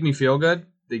didn't make me feel good,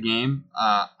 the game.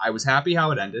 I was happy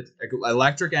how it ended.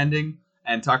 Electric ending.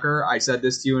 And Tucker, I said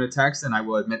this to you in a text, and I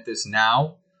will admit this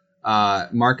now.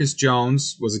 Marcus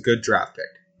Jones was a good draft pick.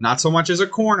 Not so much as a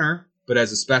corner, but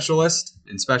as a specialist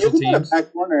in special teams.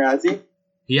 Back corner, has he?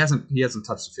 He hasn't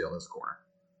touched the field as a corner.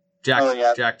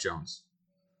 Jack Jones.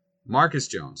 Marcus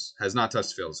Jones has not touched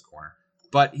the field as a corner.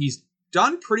 But he's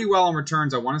done pretty well on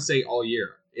returns, I want to say, all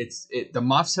year. The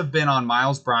muffs have been on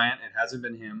Miles Bryant. It hasn't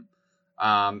been him.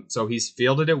 So he's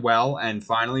fielded it well, and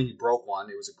finally he broke one.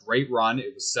 It was a great run.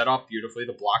 It was set up beautifully.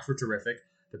 The blocks were terrific.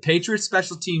 The Patriots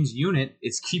special teams unit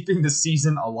is keeping the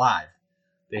season alive.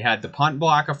 They had the punt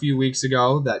block a few weeks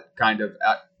ago that kind of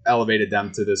elevated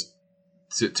them to this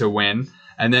to win,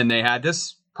 and then they had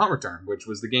this punt return, which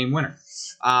was the game winner.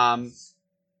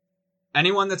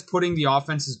 Anyone that's putting the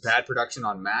offense's bad production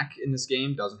on Mac in this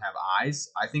game doesn't have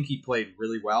eyes. I think he played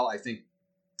really well. I think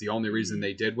the only reason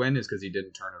they did win is because he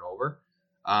didn't turn it over.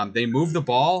 They moved the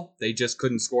ball. They just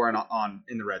couldn't score in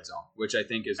the red zone, which I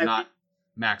think is not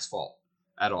Mac's fault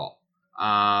at all.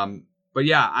 But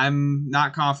yeah, I'm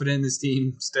not confident in this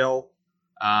team still.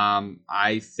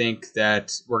 I think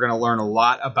that we're going to learn a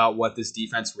lot about what this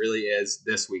defense really is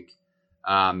this week.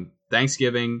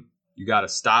 Thanksgiving, you got to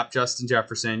stop Justin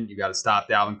Jefferson. You got to stop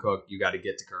Dalvin Cook. You got to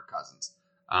get to Kirk Cousins.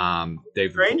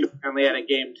 Strange apparently had a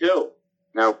game too.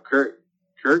 Now, Kirk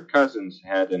Cousins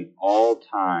had an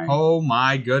all-time oh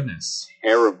my goodness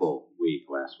terrible week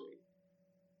last week.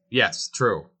 Yes,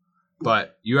 true.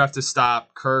 But you have to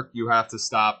stop Kirk. You have to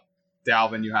stop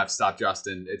Dalvin. You have to stop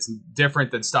Justin. It's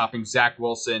different than stopping Zach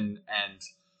Wilson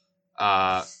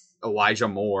and Elijah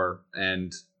Moore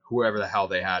and whoever the hell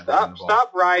they had.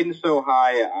 Stop riding so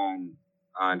high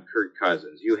on Kirk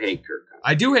Cousins. You hate Kirk Cousins.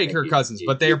 I do hate Kirk Cousins,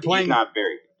 but they are playing. He's not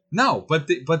very good. No, but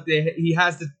he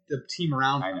has the team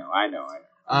around him. I know.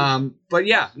 But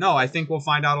yeah, no, I think we'll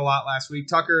find out a lot last week.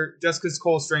 Tucker, just because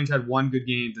Cole Strange had one good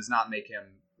game does not make him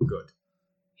good.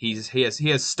 He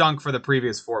has stunk for the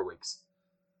previous 4 weeks.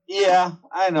 Yeah,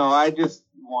 I know. I just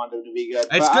want him to be good.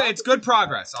 It's good. It's good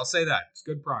progress. I'll say that. It's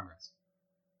good progress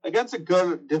against a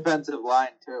good defensive line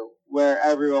too, where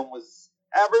everyone was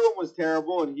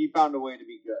terrible, and he found a way to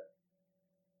be good.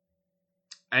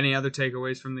 Any other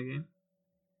takeaways from the game?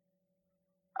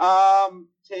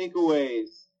 Takeaways.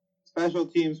 Special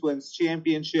teams wins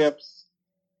championships.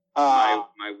 My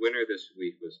winner this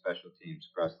week was special teams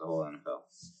across the whole NFL.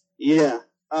 Yeah.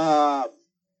 I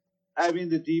mean,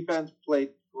 the defense played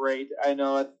great. I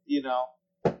know it's,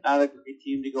 not a great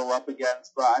team to go up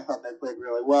against, but I thought they played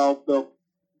really well. Bill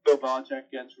Belichick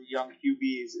against young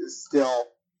QBs is still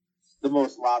the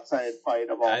most lopsided fight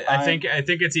of all time. I think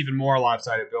it's even more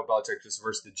lopsided Bill Belichick just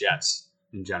versus the Jets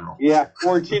in general. Yeah,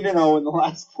 14-0 in the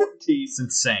last 14. It's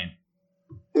insane.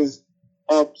 Is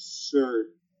absurd.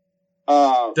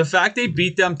 The fact they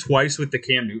beat them twice with the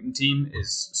Cam Newton team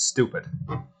is stupid.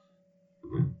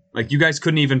 Like, you guys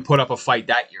couldn't even put up a fight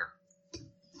that year.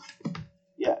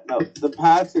 Yeah, no, the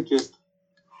Pats are just...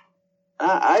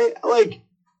 I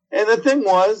and the thing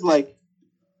was,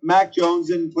 Mac Jones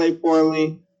didn't play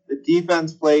poorly. The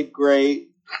defense played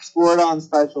great. Scored on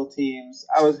special teams.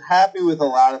 I was happy with a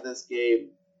lot of this game.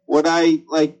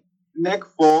 Nick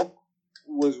Folk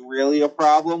was really a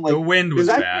problem. The wind was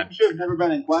bad. That should have never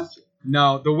been in question.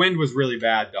 No, the wind was really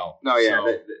bad, though. No, yeah.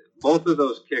 So. Both of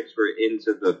those kicks were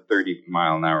into the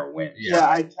 30-mile-an-hour wind. Yeah,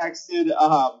 I texted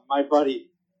my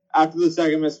buddy after the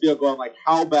second missed field goal. I'm like,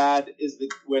 how bad is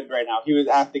the wind right now? He was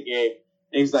at the game.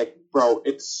 And he's like, bro,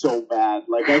 it's so bad.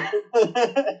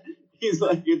 He's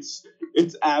like,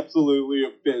 it's absolutely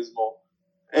abysmal.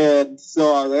 And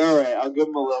so I was like, all right, I'll give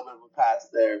him a little bit of a pass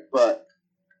there. But,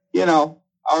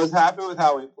 I was happy with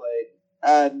how we played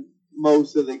and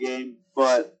most of the game,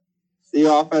 but the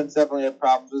offense definitely had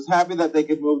problems. I was happy that they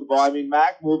could move the ball. I mean,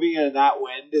 Mac moving in that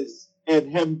wind and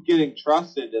him getting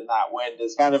trusted in that wind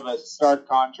is kind of a stark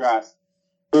contrast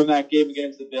from that game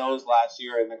against the Bills last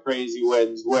year and the crazy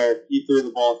wins where he threw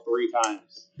the ball 3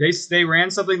 times. They ran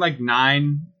something like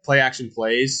 9 play-action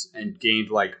plays and gained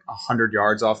like 100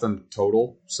 yards off them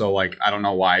total. So, like, I don't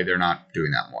know why they're not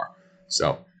doing that more.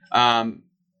 So,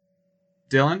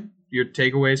 Dylan, your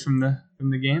takeaways from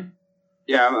the game?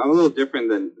 Yeah, I'm a little different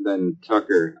than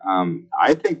Tucker.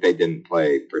 I think they didn't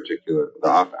play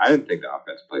I didn't think the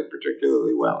offense played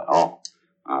particularly well at all.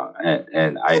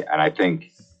 And I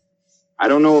think I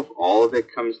don't know if all of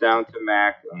it comes down to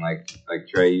Mac. And like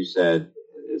Trey, you said,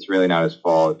 it's really not his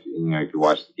fault. If you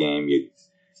watch the game,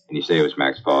 and you say it was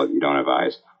Mac's fault, you don't have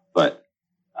eyes. But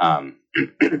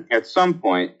at some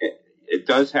point, it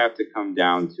does have to come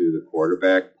down to the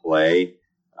quarterback play.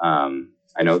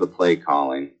 I know the play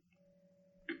calling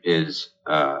is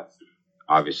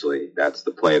obviously that's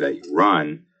the play that you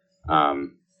run,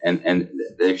 and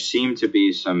there seem to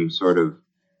be some sort of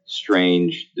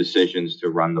strange decisions to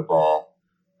run the ball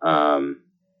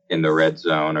in the red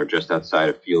zone or just outside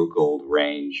of field goal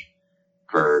range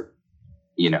for,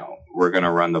 we're going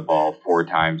to run the ball 4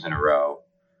 times in a row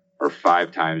or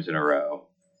 5 times in a row.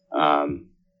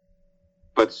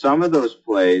 But some of those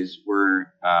plays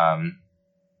were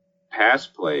pass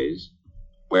plays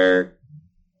where,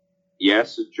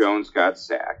 yes, Jones got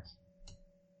sacked,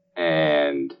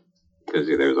 and because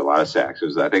there was a lot of sacks.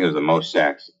 I think it was the most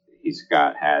sacks he's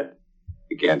had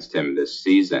against him this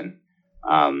season.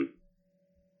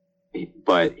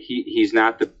 But he's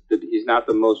not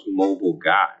the most mobile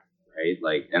guy, right?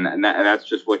 Like, and that's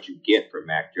just what you get from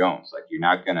Mac Jones. Like, you're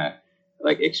not gonna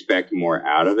expect more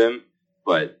out of him,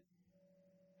 but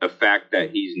the fact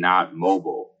that he's not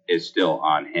mobile is still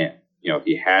on him. If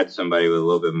he had somebody with a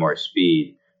little bit more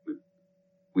speed,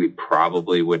 we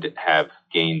probably would have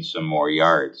gained some more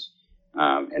yards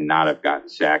and not have gotten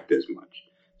sacked as much.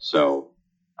 So,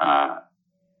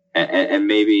 and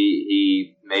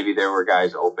maybe there were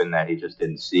guys open that he just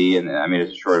didn't see. And I mean,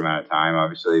 it's a short amount of time,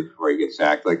 obviously, before he gets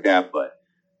sacked like that. But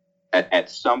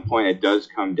at some point, it does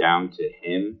come down to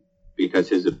him because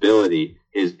his ability,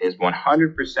 his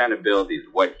 100% ability,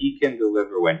 what he can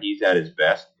deliver when he's at his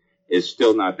best, is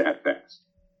still not that fast.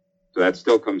 So that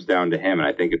still comes down to him. And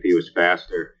I think if he was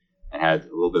faster and had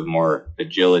a little bit more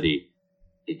agility,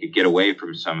 he could get away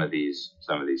from some of these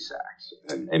sacks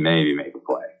and maybe make a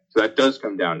play. So that does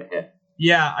come down to him.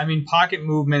 Yeah, I mean, pocket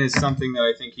movement is something that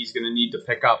I think he's going to need to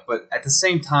pick up. But at the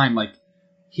same time, like,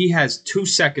 he has 2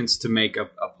 seconds to make a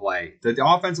play. The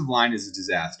offensive line is a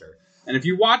disaster. And if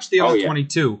you watch the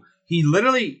All-22,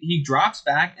 he drops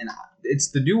back, and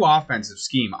it's the new offensive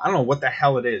scheme. I don't know what the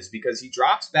hell it is, because he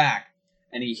drops back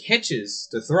and he hitches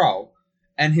to throw,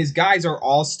 and his guys are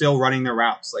all still running their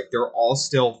routes. Like, they're all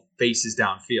still faces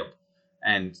downfield.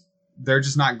 And they're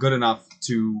just not good enough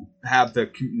to have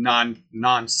the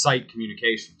non-sight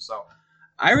communication. So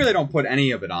I really don't put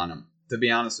any of it on him, to be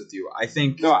honest with you. I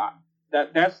think... No,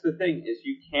 that's the thing, is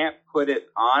you can't put it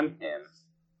on him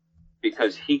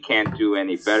because he can't do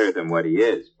any better than what he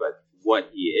is. But what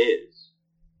he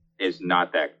is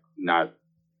not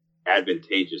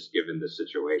advantageous given the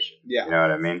situation. Yeah. You know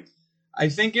what I mean? I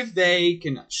think if they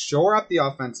can shore up the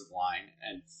offensive line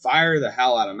and fire the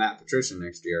hell out of Matt Patricia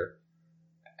next year,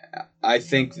 I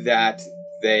think that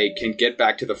they can get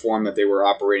back to the form that they were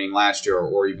operating last year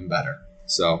or even better.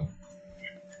 So,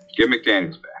 get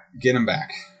McDaniels back. Get him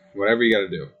back. Whatever you got to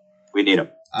do. We need him.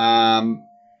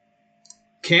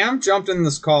 Cam jumped in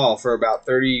this call for about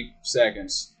 30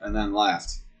 seconds and then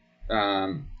left.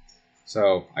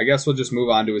 So I guess we'll just move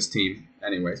on to his team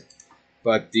anyway.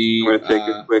 But I'm going to take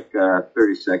a quick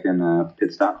 30-second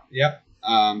pit stop. Yep.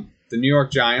 The New York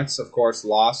Giants, of course,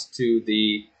 lost to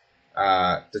the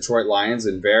Detroit Lions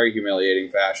in very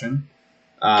humiliating fashion.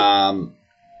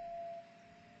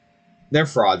 They're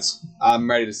frauds. I'm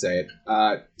ready to say it.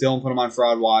 Dylan put them on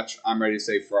fraud watch. I'm ready to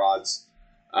say frauds.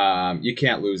 You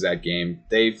can't lose that game.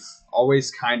 They've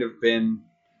always kind of been...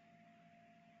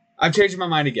 I'm changing my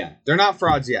mind again. They're not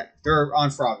frauds yet. They're on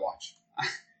fraud watch.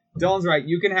 Dylan's right.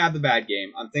 You can have the bad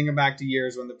game. I'm thinking back to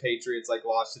years when the Patriots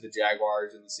lost to the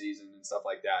Jaguars in the season and stuff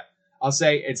like that. I'll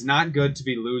say it's not good to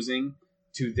be losing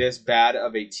to this bad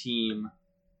of a team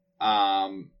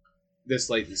this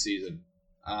late in the season.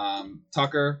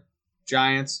 Tucker,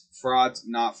 Giants, frauds,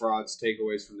 not frauds,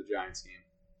 takeaways from the Giants game.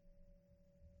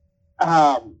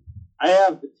 I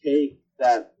have the take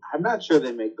that I'm not sure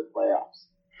they make the playoffs.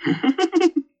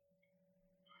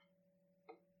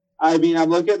 I mean, I'm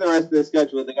looking at the rest of the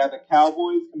schedule. They got the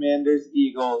Cowboys, Commanders,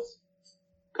 Eagles,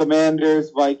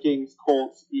 Commanders, Vikings,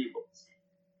 Colts, Eagles.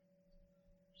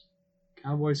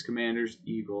 Cowboys, Commanders,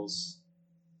 Eagles.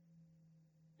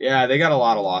 Yeah, they got a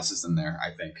lot of losses in there, I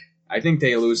think. I think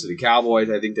they lose to the Cowboys.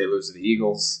 I think they lose to the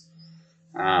Eagles.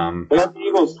 They got the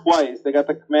Eagles twice. They got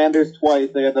the Commanders twice.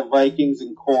 They got the Vikings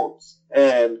and Colts,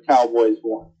 and Cowboys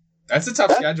won. That's a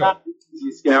tough schedule. Not an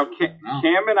easy schedule. Now,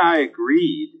 Cam and I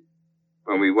agreed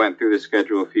when we went through the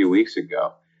schedule a few weeks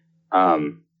ago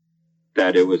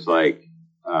that it was like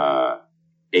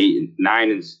 8,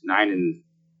 9, and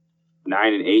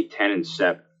 8, 10, and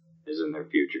 7 is in their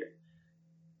future.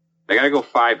 They got to go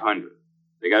 500.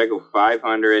 They got to go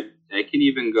 500. They can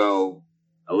even go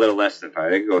a little less than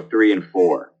 5. They can go 3 and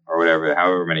 4 or whatever,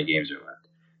 however many games are left,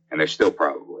 and they're still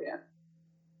probably in.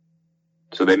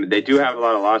 So they do have a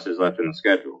lot of losses left in the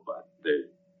schedule, but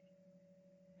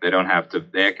they don't have to.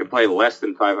 They can play less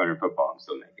than 500 football and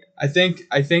still make it. I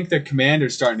think the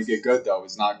Commanders starting to get good though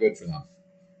is not good for them.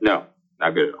 No,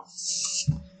 not good at all.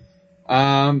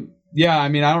 Yeah, I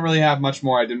mean I don't really have much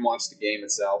more. I didn't watch the game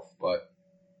itself, but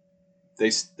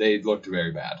they looked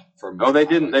very bad for me. Oh, they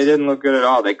didn't. They didn't look good at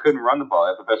all. They couldn't run the ball.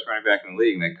 They had the best running back in the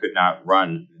league, and they could not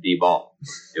run the ball.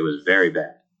 It was very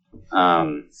bad.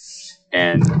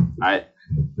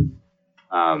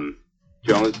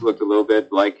 Jones looked a little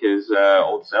bit like his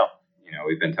old self. You know,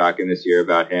 we've been talking this year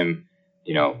about him,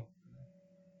 you know,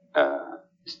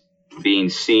 being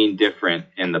seen different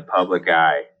in the public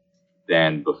eye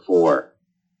than before.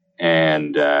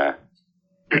 And,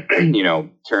 you know,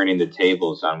 turning the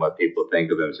tables on what people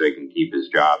think of him so he can keep his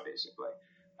job, basically.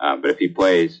 But if he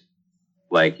plays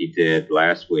like he did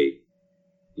last week,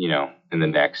 you know, in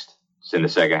the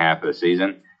second half of the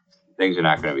season, things are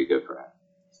not going to be good for him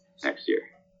next year.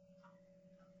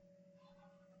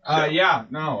 Yeah,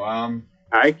 no.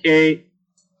 Hi, Kate.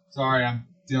 Sorry, I'm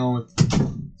dealing with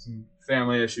some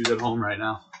family issues at home right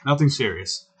now. Nothing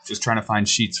serious. Just trying to find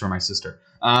sheets for my sister.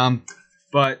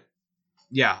 But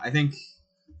yeah, I think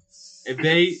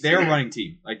if they're a running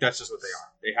team, like that's just what they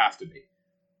are. They have to be,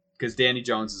 because Danny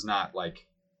Jones is not like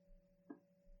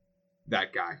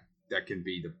that guy that can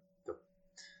be the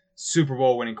Super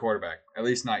Bowl winning quarterback. At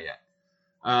least not yet.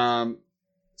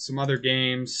 Some other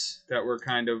games that were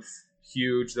kind of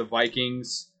huge. The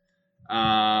Vikings.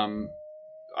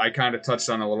 I kind of touched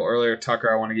on a little earlier. Tucker,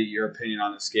 I want to get your opinion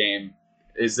on this game.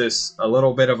 Is this a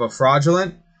little bit of a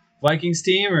fraudulent Vikings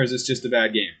team, or is this just a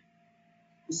bad game?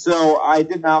 So I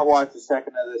did not watch the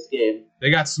second of this game. They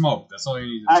got smoked. That's all you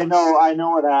need to know. I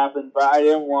know what happened, but I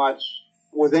didn't watch.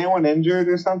 Was anyone injured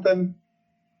or something?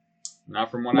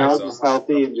 Not from what I saw. Just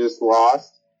healthy and just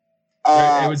lost.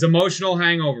 It was emotional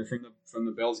hangover from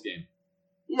the Bills game.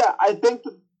 Yeah, I think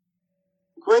the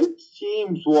great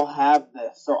teams will have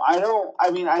this. So I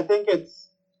think it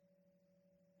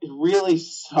really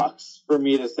sucks for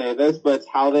me to say this, but it's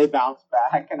how they bounce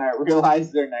back. And I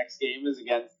realize their next game is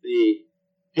against the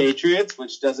Patriots,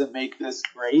 which doesn't make this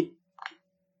great.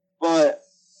 But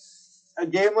a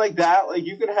game like that, like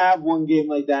you could have one game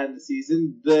like that in the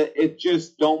season, it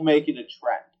just don't make it a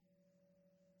trend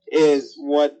is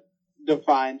what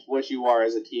defines what you are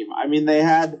as a team. I mean, they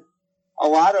had a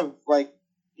lot of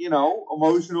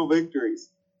emotional victories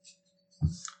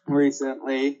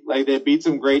recently. Like they beat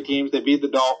some great teams. They beat the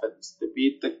Dolphins. They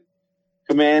beat the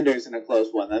Commanders in a close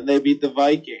one. Then they beat the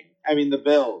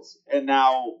Bills.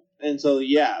 And so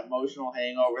emotional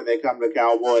hangover. They come to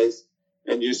Cowboys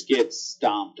and just get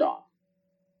stomped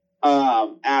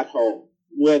on at home,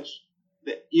 which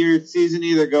your season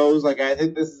either goes like I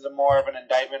think this is more of an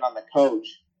indictment on the coach.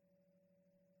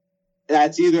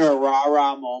 That's either a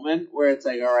rah-rah moment where it's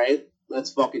like, all right,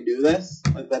 let's fucking do this.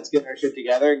 Like, let's get our shit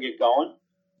together and get going.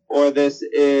 Or this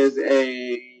is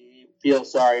a feel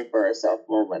sorry for ourselves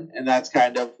moment. And that's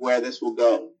kind of where this will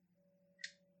go.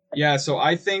 Yeah, so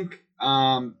I think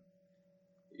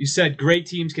you said great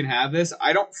teams can have this.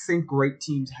 I don't think great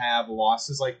teams have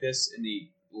losses like this in the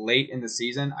late in the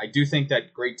season. I do think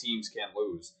that great teams can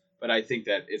lose, but I think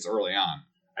that it's early on.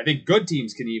 I think good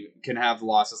teams can have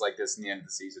losses like this in the end of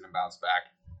the season and bounce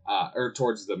back, or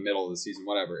towards the middle of the season,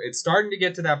 whatever. It's starting to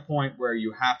get to that point where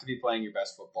you have to be playing your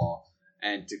best football,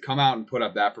 and to come out and put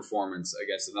up that performance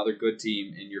against another good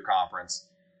team in your conference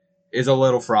is a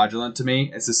little fraudulent to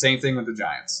me. It's the same thing with the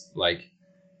Giants. Like,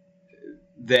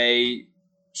 they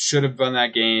should have won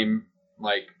that game.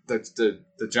 Like, the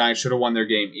Giants should have won their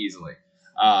game easily.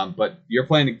 But you're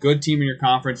playing a good team in your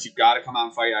conference. You've got to come out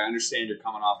and fight. I understand you're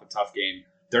coming off a tough game.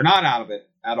 They're not out of it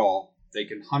at all. They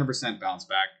can 100% bounce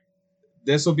back.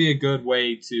 This will be a good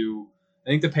way to... I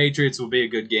think the Patriots will be a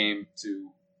good game to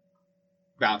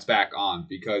bounce back on,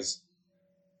 because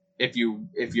if you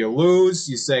lose,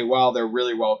 you say, well, they're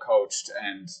really well coached,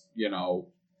 and,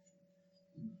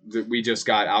 we just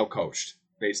got out-coached,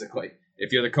 basically.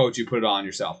 If you're the coach, you put it on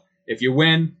yourself. If you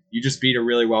win, you just beat a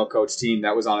really well-coached team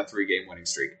that was on a 3-game winning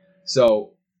streak.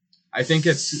 So I think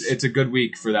it's a good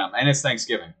week for them, and it's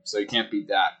Thanksgiving, so you can't beat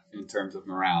that in terms of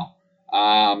morale.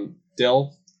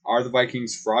 Dill, are the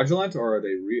Vikings fraudulent or are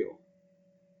they real?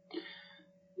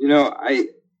 You know,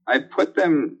 I put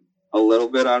them a little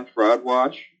bit on fraud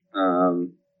watch,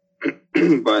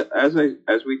 but as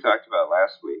we talked about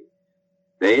last week,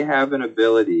 they have an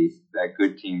ability that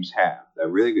good teams have, that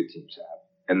really good teams have,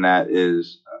 and that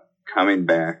is coming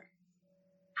back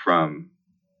from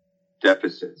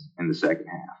deficits in the second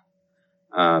half.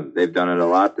 They've done it a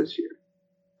lot this year.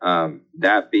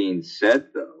 That being said,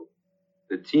 though,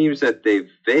 the teams that they've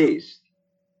faced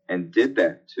and did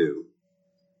that to,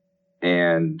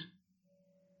 and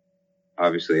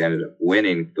obviously ended up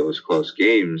winning those close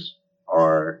games,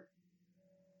 are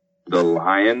the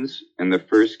Lions in the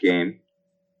first game,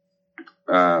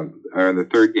 or the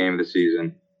third game of the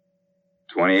season,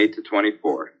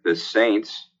 28-24. The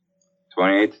Saints,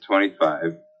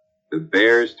 28-25. The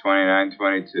Bears,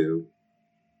 29-22.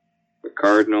 The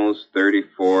Cardinals,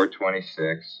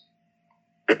 34-26.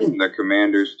 The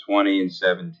Commanders,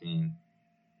 20-17.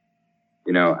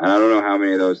 You know, and I don't know how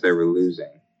many of those they were losing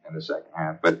in the second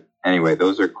half. But anyway,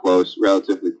 those are close,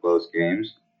 relatively close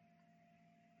games.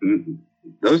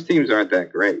 Those teams aren't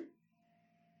that great.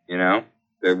 You know?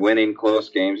 They're winning close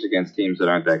games against teams that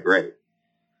aren't that great.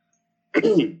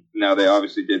 Now, they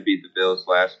obviously did beat the Bills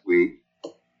last week,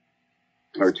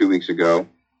 or 2 weeks ago,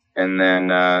 and then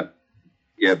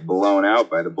get blown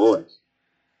out by the boys.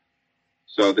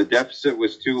 So the deficit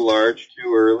was too large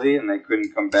too early, and they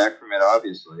couldn't come back from it,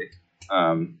 obviously.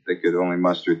 They could only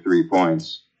muster 3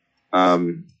 points.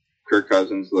 Kirk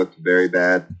Cousins looked very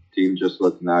bad. Team just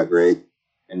looked not great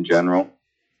in general.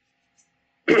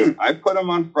 I put them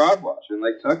on fraud watch, and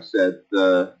like Tuck said,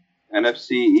 the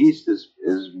NFC East is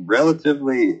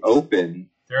relatively open.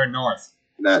 They're north.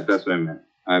 That's what I meant.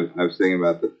 I was thinking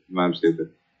about I'm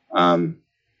stupid.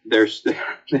 They're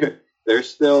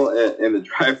still in the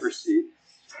driver's seat.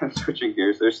 I'm switching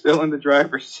gears. They're still in the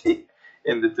driver's seat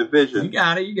in the division. You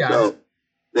got it. So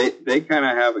they kind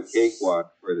of have a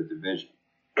cakewalk for the division,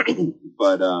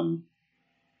 but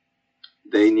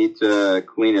they need to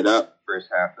clean it up first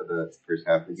half of the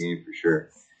game for sure.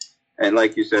 And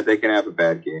like you said, they can have a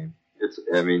bad game.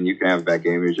 You can have a bad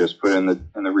game. You just put it in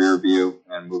the rear view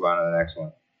and move on to the next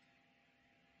one.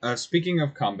 Speaking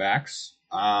of comebacks,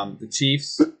 the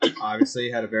Chiefs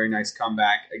obviously had a very nice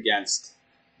comeback against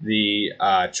the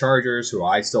Chargers, who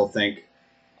I still think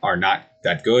are not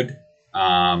that good.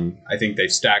 I think they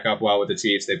stack up well with the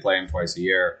Chiefs. They play them twice a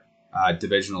year.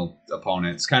 Divisional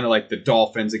opponents, kind of like the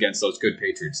Dolphins against those good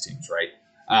Patriots teams, right?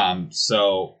 I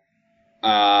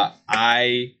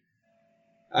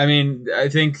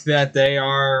think that they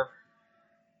are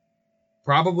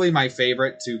probably my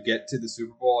favorite to get to the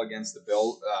Super Bowl against the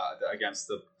against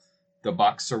the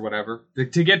Bucks or whatever.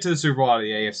 To get to the Super Bowl out of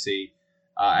the AFC,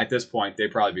 at this point,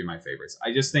 they'd probably be my favorites.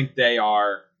 I just think they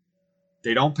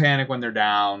don't panic when they're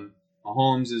down.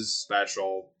 Mahomes is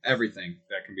special. Everything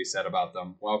that can be said about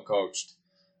them. Well coached.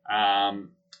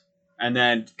 And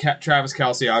then Travis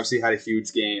Kelce obviously had a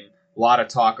huge game. A lot of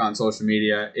talk on social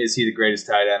media. Is he the greatest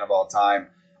tight end of all time?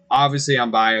 Obviously, I'm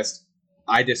biased.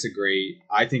 I disagree.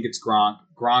 I think it's Gronk.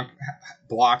 Gronk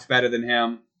blocked better than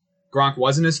him. Gronk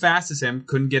wasn't as fast as him.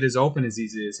 Couldn't get as open as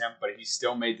easy as him. But he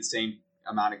still made the same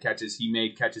amount of catches. He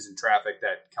made catches in traffic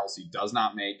that Kelce does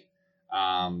not make.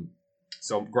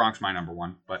 So Gronk's my number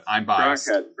one, but I'm biased.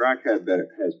 Gronk had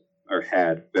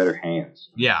better hands.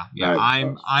 Yeah.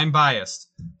 I'm biased,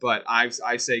 but I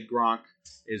say Gronk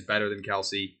is better than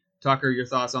Kelce. Tucker, your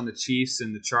thoughts on the Chiefs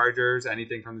and the Chargers?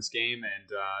 Anything from this game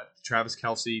and Travis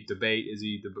Kelce debate? Is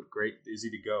he the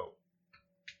GOAT?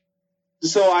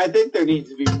 So I think there needs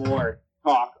to be more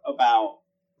talk about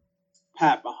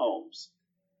Pat Mahomes.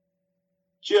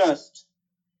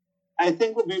 I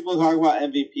think when people talk about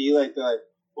MVP, like they're like,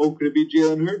 "Oh, could it be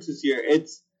Jalen Hurts this year?"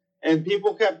 And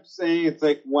people kept saying it's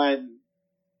like when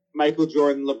Michael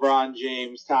Jordan, LeBron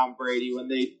James, Tom Brady, when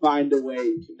they find a way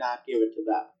to not give it to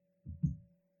them.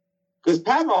 Because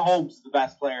Pat Mahomes is the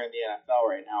best player in the NFL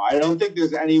right now. I don't think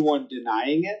there's anyone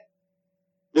denying it.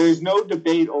 There's no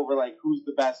debate over like who's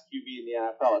the best QB in the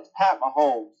NFL. It's Pat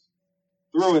Mahomes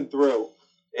through and through.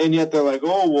 And yet they're like,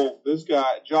 "Oh, well, this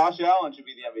guy, Josh Allen should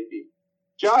be the MVP."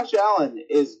 Josh Allen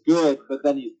is good, but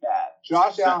then he's bad.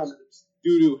 Josh Allen is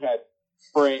doo-doo head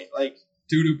brain, like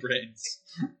doo-doo brains.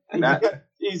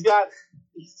 He's got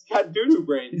doo-doo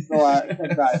brains.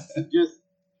 Sometimes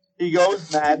he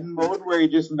goes Madden mode where he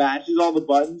just mashes all the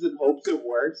buttons and hopes it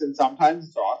works, and sometimes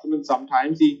it's awesome, and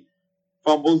sometimes he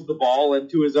fumbles the ball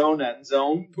into his own end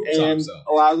zone and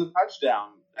allows a touchdown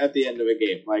at the end of a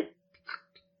game. Like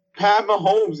Pat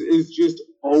Mahomes is just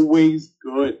always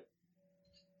good.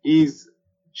 He's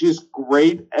just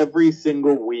great every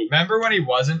single week. Remember when he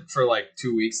wasn't for like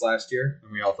 2 weeks last year,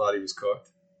 and we all thought he was cooked?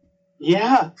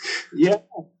 Yeah.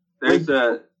 There's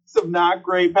some not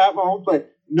great Pat Mahomes play.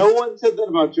 No one said that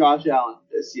about Josh Allen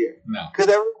this year. No. Because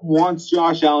everyone wants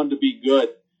Josh Allen to be good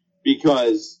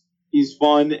because he's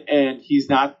fun and he's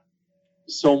not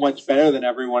so much better than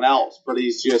everyone else, but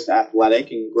he's just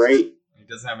athletic and great. He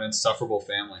doesn't have an insufferable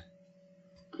family.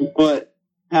 But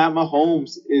Pat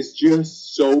Mahomes is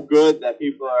just so good that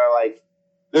people are like,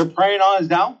 they're preying on his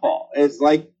downfall. It's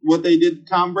like what they did to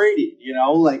Tom Brady,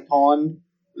 like on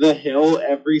the hill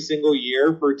every single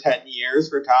year for 10 years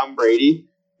for Tom Brady.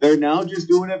 They're now just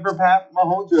doing it for Pat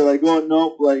Mahomes. They're like, oh,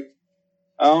 nope, like,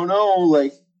 I don't know,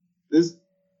 like, this,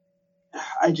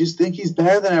 I just think he's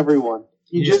better than everyone.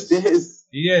 He just is.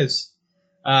 He is.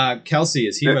 Kelsey,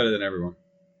 is he better than everyone?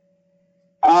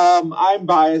 I'm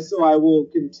biased, so I will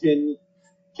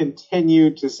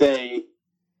continue to say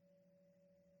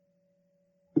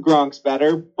Gronk's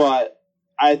better, but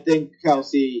I think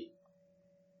Kelsey,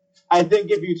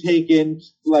 if you take in,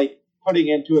 like, putting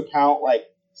into account, like,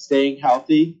 staying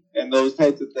healthy and those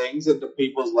types of things into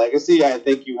people's legacy, I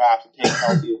think you have to take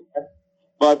Kelsey.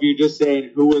 But if you're just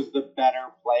saying who is the better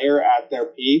player at their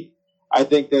peak, I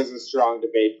think there's a strong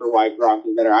debate for why Gronk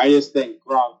is better. I just think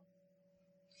Gronk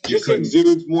just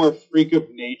exudes more freak of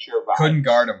nature vibes. Couldn't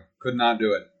guard him. Could not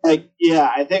do it. Like,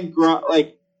 yeah, I think Gronk,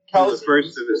 like, Kelsey, the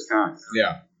first of his kind.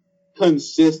 Yeah.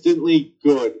 Consistently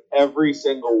good every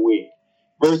single week.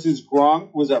 Versus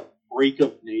Gronk was a freak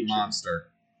of nature. Monster.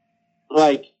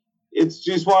 Like, it's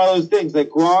just one of those things.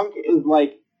 Like, Gronk is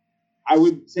like, I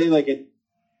would say like a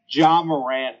Ja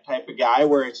Morant type of guy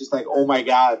where it's just like, oh my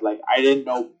God, like, I didn't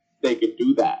know they could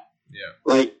do that. Yeah.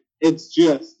 Like, it's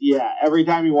just, yeah, every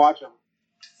time you watch him,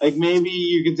 like, maybe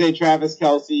you could say Travis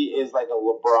Kelce is like a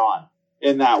LeBron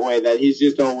in that way, that he's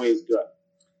just always good.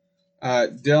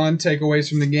 Dylan, takeaways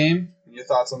from the game? Your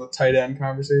thoughts on the tight end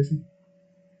conversation?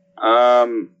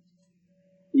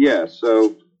 Yeah,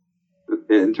 so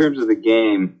in terms of the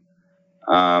game,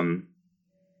 I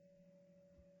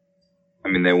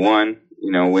mean, they won.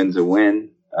 Win's a win.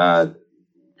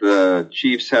 The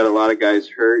Chiefs had a lot of guys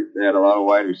hurt. They had a lot of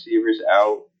wide receivers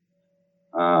out.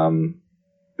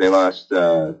 They lost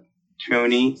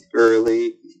Tooney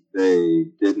early. They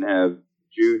didn't have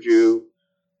Juju.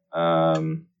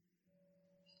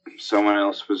 Someone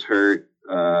else was hurt.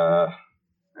 I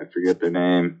forget their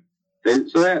name. They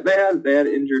had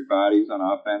injured bodies on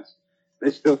offense. They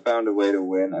still found a way to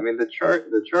win. I mean, the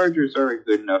Chargers are a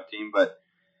good enough team, but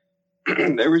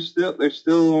they're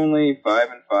still only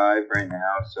 5-5 right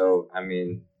now. So I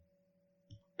mean,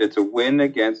 it's a win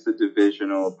against a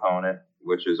divisional opponent,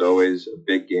 which is always a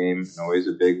big game, always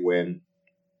a big win,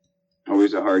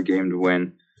 always a hard game to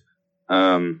win.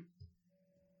 So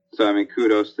I mean,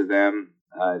 kudos to them.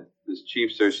 The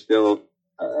Chiefs are still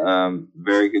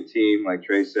very good team. Like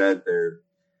Trey said, they're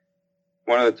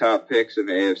one of the top picks in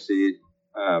the AFC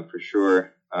for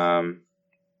sure.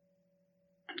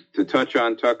 To touch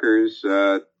on Tucker's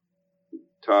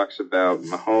talks about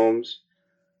Mahomes,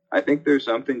 I think there's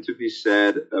something to be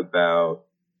said about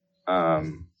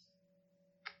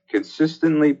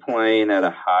consistently playing at a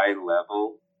high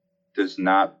level does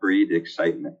not breed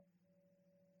excitement.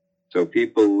 So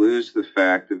people lose the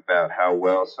fact about how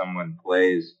well someone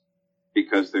plays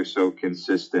because they're so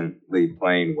consistently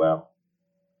playing well.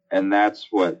 And that's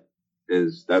the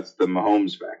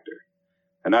Mahomes factor.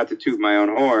 And not to toot my own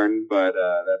horn, but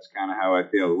that's kind of how I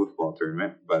feel with football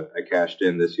tournament. But I cashed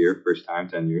in this year, first time,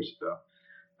 10 years. So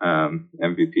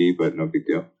MVP, but no big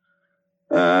deal.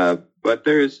 But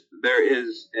there is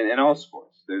in all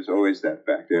sports, there's always that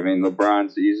factor. I mean,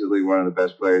 LeBron's easily one of the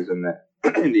best players in the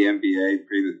NBA.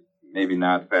 Maybe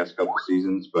not the past couple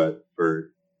seasons, but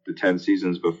for the 10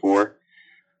 seasons before.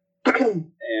 And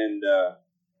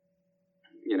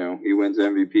he wins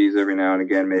MVPs every now and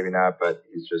again, maybe not, but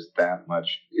he's just that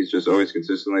much. He's just always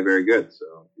consistently very good.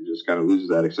 So he just kind of loses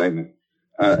that excitement.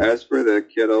 As for the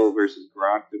Kittle versus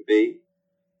Gronk debate,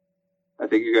 I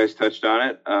think you guys touched on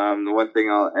it. The one thing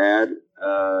I'll add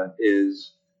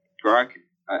is Gronk.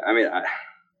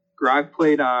 Gronk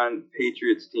played on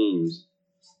Patriots teams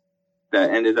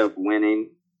that ended up winning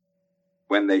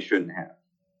when they shouldn't have.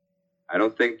 I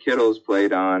don't think Kittle's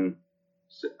played on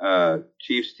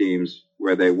Chiefs teams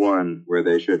where they won where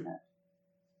they shouldn't have.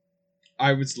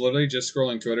 I was literally just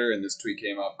scrolling Twitter and this tweet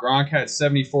came up. Gronk had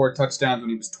 74 touchdowns when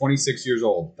he was 26 years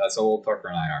old. That's how old Tucker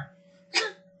and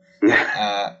I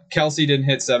are. Kelsey didn't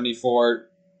hit 74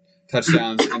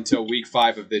 touchdowns until week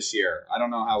 5 of this year. I don't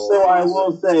know how old So I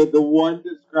will say the one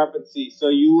discrepancy. So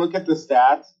you look at the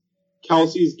stats,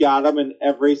 Kelsey's got him in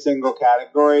every single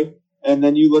category, and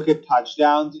then you look at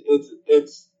touchdowns,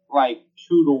 it's like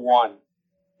 2-1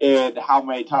 in how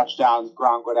many touchdowns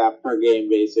Gronk would have per game,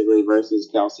 basically, versus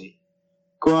Kelsey.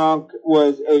 Gronk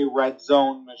was a red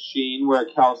zone machine, where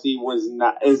Kelsey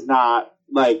is not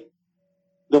like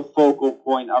the focal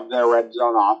point of their red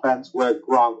zone offense, where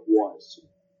Gronk was.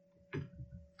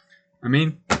 I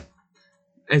mean,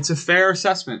 it's a fair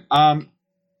assessment.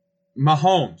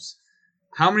 Mahomes,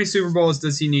 how many Super Bowls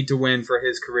does he need to win for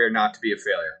his career not to be a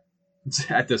failure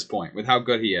at this point, with how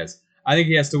good he is? I think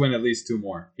he has to win at least 2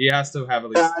 more. He has to have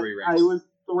at least 3 rings.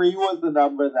 3 was the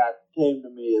number that came to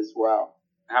me as well.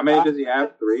 How many does he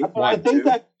have? 3? I think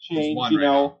that could change, He's 1 right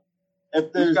now.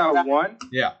 If there's He's got 1?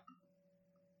 Yeah.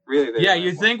 Really? Yeah,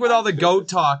 you'd think with all the GOAT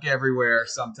talk everywhere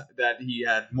that he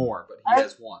had more, but he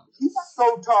has 1. He got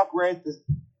GOAT talk right at the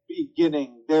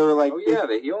beginning. They were like, oh yeah,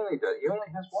 he only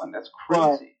has 1. That's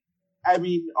crazy. But, I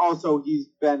mean, also he's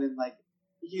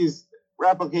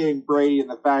replicating Brady in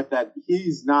the fact that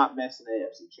he's not missing an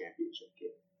AFC Championship game.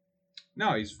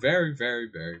 No, he's very, very,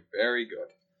 very, very good.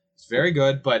 He's very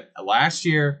good, but last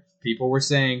year people were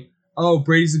saying, "Oh,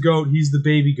 Brady's the GOAT. He's the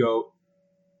baby GOAT."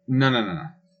 No,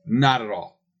 not at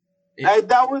all.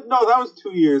 That was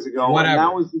 2 years ago. Whatever. And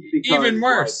that was because, even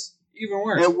worse. It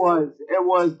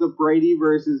was the Brady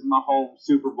versus Mahomes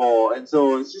Super Bowl, and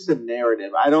so it's just a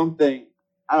narrative. I don't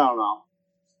know.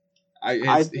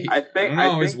 I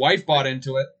think his wife bought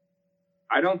into it.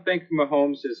 I don't think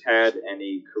Mahomes has had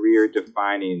any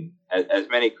career-defining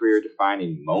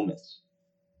moments.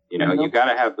 You know, you got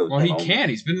to have those. Well, moments. he can.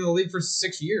 He's been in the league for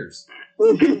 6 years.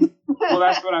 Well,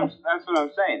 that's what I'm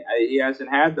saying. He hasn't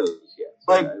had those yet.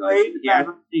 He had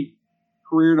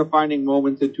career-defining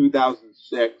moments in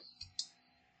 2006.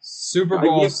 Super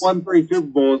Bowls. He won 3 Super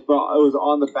Bowls, but it was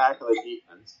on the back of the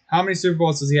defense. How many Super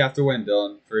Bowls does he have to win,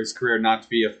 Dylan, for his career not to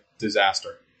be a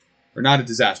disaster? Or not a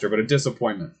disaster, but a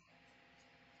disappointment.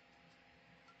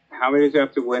 How many does he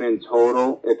have to win in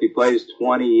total? If he plays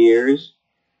 20 years,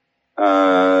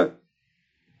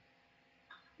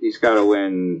 he's got to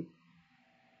win.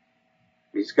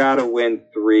 He's got to win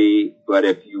 3, but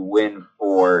if you win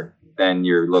 4, then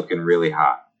you're looking really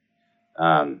hot.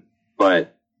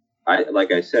 But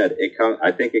like I said,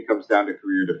 I think it comes down to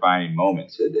career-defining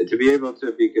moments. To be able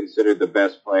to be considered the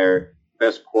best player,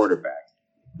 best quarterback,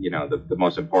 the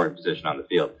most important position on the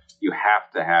field, you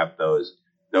have to have those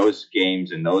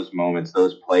games and those moments,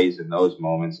 those plays and those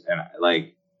moments. And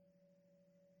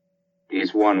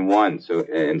he's won 1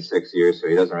 in 6 years, so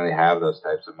he doesn't really have those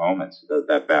types of moments,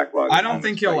 that backlog. I don't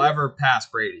think he'll ever pass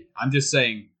Brady. I'm just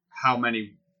saying, how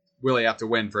many will he have to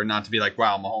win for it not to be like,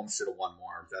 wow, Mahomes should have won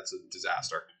more. That's a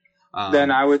disaster.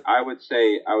 Then I would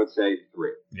say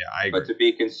 3. Yeah, I agree. But to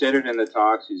be considered in the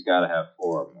talks, he's got to have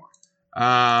 4 or more.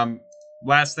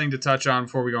 Last thing to touch on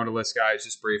before we go into list, guys,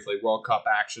 just briefly, World Cup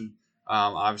action.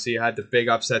 Obviously, you had the big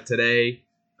upset today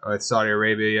with Saudi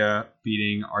Arabia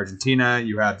beating Argentina.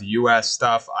 You have the U.S.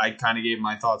 stuff. I kind of gave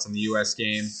my thoughts on the U.S.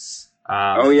 game.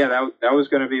 That was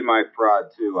going to be my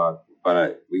fraud too,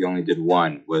 but we only did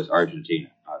 1. Was Argentina,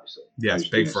 obviously. Yes,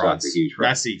 big frauds.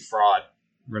 Messi, fraud.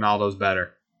 Ronaldo's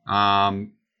better.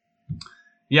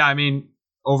 Yeah, I mean,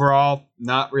 overall,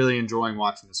 not really enjoying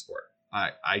watching the sport.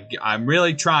 I'm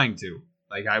really trying to.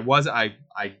 I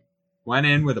went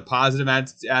in with a positive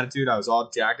attitude. I was all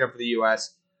jacked up for the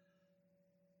U.S.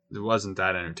 It wasn't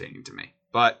that entertaining to me.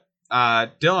 But,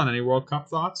 Dylan, any World Cup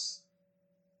thoughts?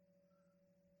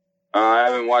 I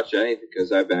haven't watched anything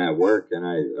because I've been at work, and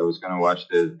I was going to watch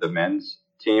the men's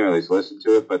team, at least listen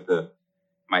to it, but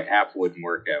my app wouldn't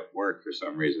work at work for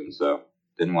some reason, so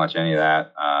didn't watch any of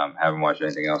that. Haven't watched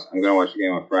anything else. I'm going to watch the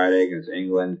game on Friday against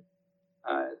England.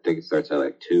 I think it starts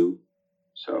at 2,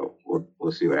 so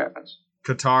we'll see what happens.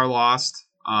 Qatar lost.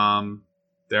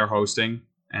 They're hosting,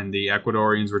 and the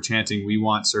Ecuadorians were chanting, "We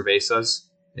want cervezas"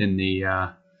 in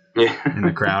the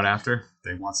crowd after.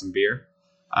 They want some beer.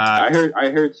 I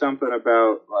heard something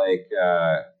about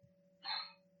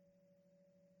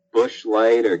Busch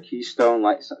Light or Keystone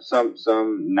Light,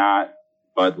 some not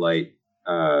Bud Light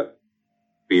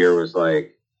beer was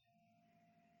like,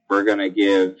 we're gonna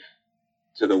give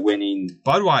to the winning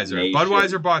Budweiser. nation.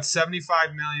 Budweiser bought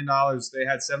 $75 million. They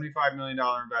had $75 million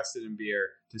invested in beer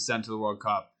to send to the World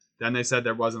Cup. Then they said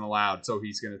that wasn't allowed, so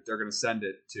they're gonna send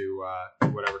it to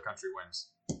whatever country wins.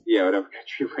 Yeah, whatever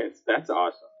country wins. That's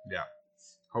awesome. Yeah.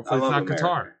 Hopefully it's not America.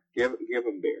 Qatar. Give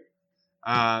them beer.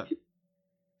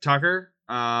 Tucker,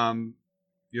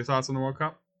 your thoughts on the World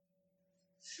Cup?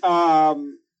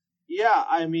 Yeah,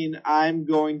 I mean, I'm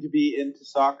going to be into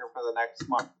soccer for the next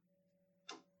month.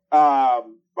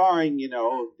 Barring,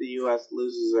 the U.S.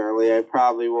 loses early, I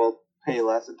probably will pay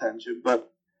less attention.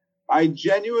 But I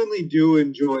genuinely do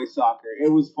enjoy soccer.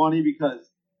 It was funny because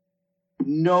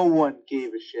no one gave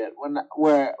a shit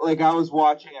where I was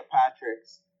watching at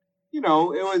Patrick's. It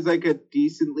was like a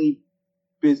decently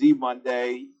busy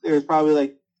Monday. There was probably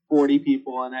like 40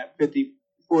 people in it,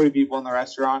 40 people in the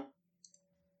restaurant.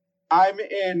 I'm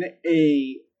in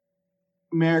a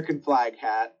American flag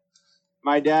hat.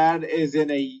 My dad is in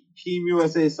a Team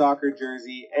USA soccer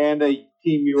jersey and a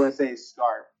Team USA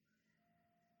scarf.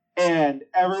 And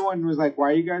everyone was like, why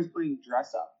are you guys playing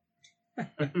dress up?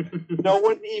 No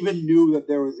one even knew that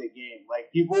there was a game.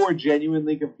 Like, people were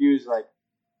genuinely confused. Like,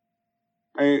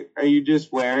 are you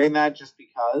just wearing that just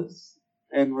because?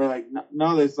 And we're like,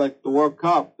 no, there's like the World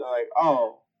Cup. They're like,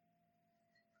 oh,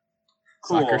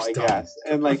 cool, Soccer's I dumb. guess.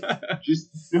 And like,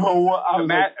 just know what I was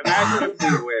Imagine if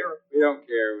we win. We don't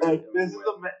care. like, this is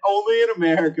only in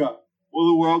America will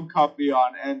the World Cup be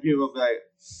on, and people will be like,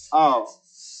 oh,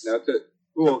 No,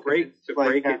 cool. to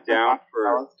break it down for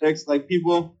politics, like,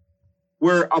 people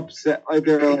were upset. Like,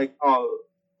 they were like, oh,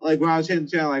 like when I was hitting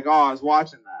the channel, like, oh, I was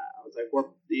watching that. I was like,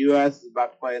 well, the U.S. is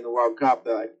about to play in the World Cup.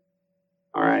 They're like,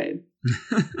 all right.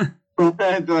 They're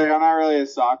like, I'm not really a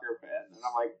soccer fan, and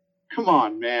I'm like, come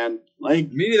on, man.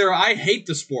 Like, Me neither. I hate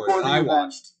the sport that I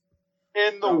watched.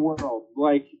 in the world,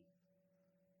 like,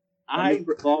 I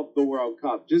love the World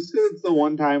Cup just because it's the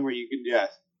one time where you can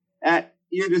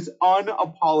you're just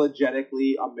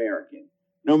unapologetically American.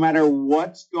 No matter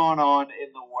what's going on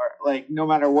in the world, like, no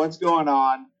matter what's going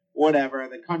on, whatever,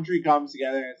 the country comes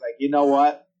together and it's like, you know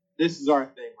what? This is our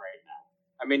thing right now.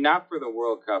 I mean, not for the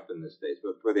World Cup in the States,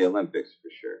 but for the Olympics for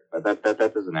sure. But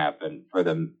that doesn't happen for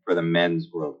the men's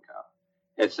World Cup.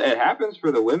 It happens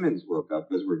for the women's World Cup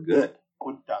because we're good. No,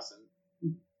 it doesn't.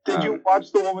 Did you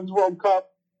watch the Women's World Cup?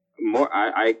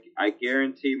 I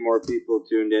guarantee more people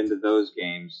tuned into those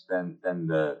games than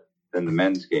the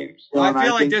men's games. Well, I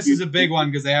feel like think this is a big one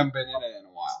because they haven't been in it in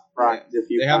a while. Right. If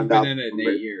you They haven't found been out in it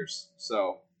in 8 years.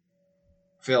 So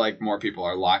I feel like more people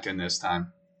are locked in this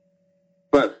time.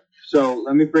 But so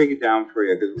let me break it down for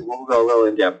you because we'll go a little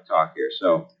in depth talk here.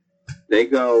 So they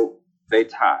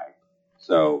tie.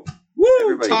 So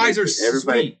Woo! Ties are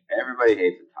sweet. Everybody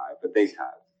hates a tie, but they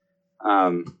tie.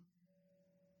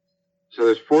 So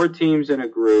there's 4 teams in a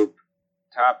group.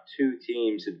 Top 2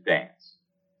 teams advance.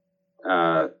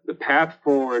 The path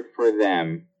forward for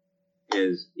them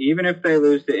is, even if they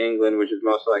lose to England, which is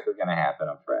most likely going to happen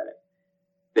on Friday,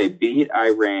 they beat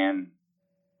Iran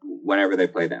whenever they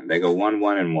play them. They go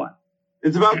 1-1-1.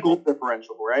 It's about goal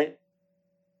differential, right?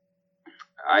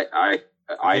 I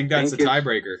think that's the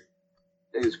tiebreaker.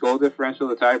 Is goal differential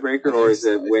the tiebreaker, or is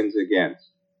it wins against?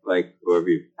 Like, whoever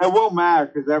you... It won't matter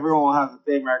because everyone will have the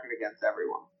same record against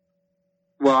everyone.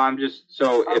 Well, I'm just...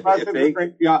 So, if they...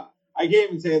 I can't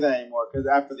even say that anymore because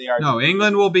after the argument... No,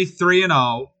 England will be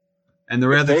 3-0, and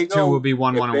the other 2 will be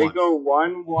 1-1-1. If they go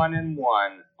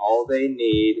 1-1-1, all they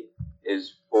need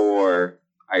is for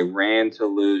Iran to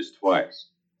lose twice.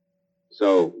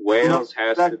 So, Wales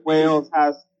has to... Wales,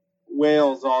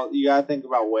 you gotta think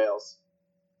about Wales.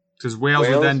 Because Wales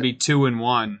would then be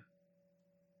 2-1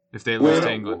 if they lose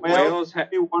to England.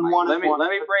 Let me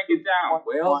break it down.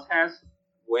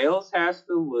 Wales has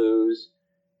to lose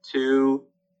to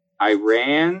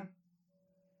Iran,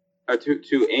 or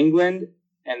to England,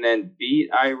 and then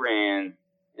beat Iran.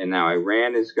 And now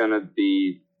Iran is going to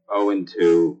be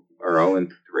 0-2 or 0-3.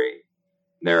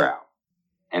 They're out.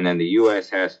 And then the U.S.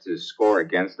 has to score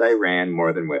against Iran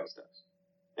more than Wales does.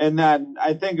 And then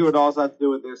I think it would also have to do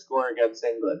with their score against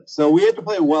England. So we have to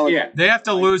play well. Yeah, they have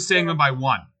to lose to England by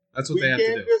 1. That's what they have to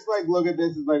do. We can't just look at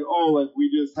this as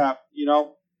we just have,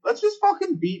 let's just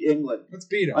fucking beat England. Let's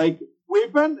beat them. Like,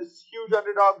 we've been huge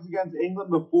underdogs against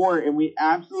England before, and we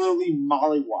absolutely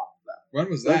mollywopped them. When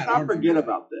was that? Let's not forget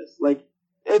about this. Like,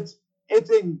 it's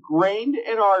ingrained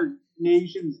in our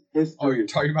nation's history. Oh, you're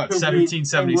talking about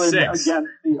 1776 against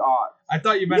the odds. I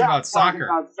thought you meant about soccer.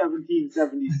 About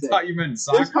 1776. I thought you meant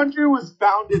soccer. This country was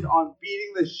founded on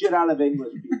beating the shit out of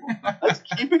English people. Let's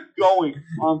keep it going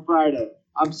on Friday.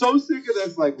 I'm so sick of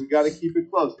this. Like, we got to keep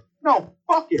it close. No,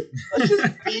 fuck it. Let's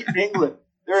just beat England.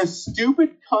 They're a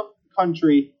stupid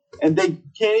country, and they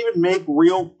can't even make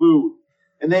real food.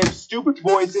 And they have stupid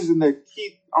voices, and their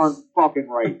teeth aren't fucking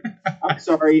right. I'm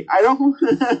sorry. I don't...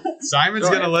 Simon's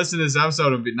going to listen to this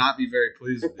episode and not be very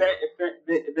pleased with it.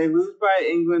 If they lose by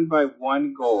England by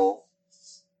 1 goal,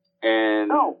 and...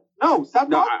 No, stop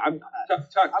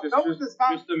Tuck,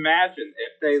 just imagine.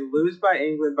 If they lose by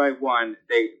England by 1,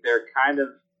 they're kind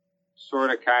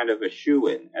of a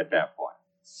shoo-in at that point,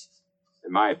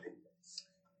 in my opinion.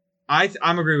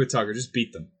 I'm agree with Tucker. Just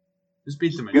beat them. Just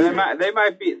beat them. They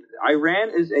might be.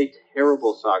 Iran is a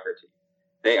terrible soccer team.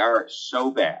 They are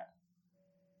so bad.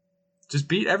 Just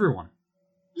beat everyone.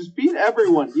 Just beat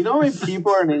everyone. You know how many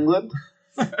people are in England?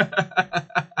 How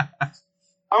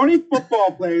many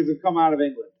football players have come out of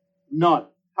England? None.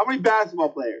 How many basketball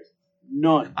players?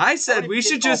 None. I said we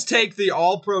should just take the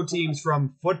all-pro teams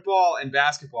from football and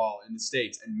basketball in the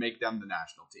States and make them the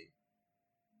national team.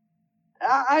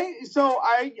 I saw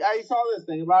this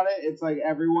thing about it. It's like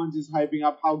everyone's just hyping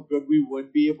up how good we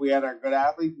would be if we had our good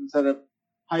athletes instead of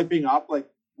hyping up. Like,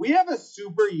 we have a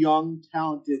super young,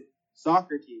 talented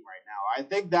soccer team right now. I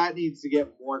think that needs to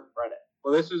get more credit.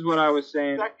 Well, this is what I was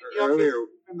saying earlier.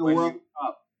 In the World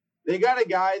Cup, they got a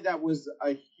guy that was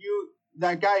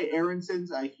that guy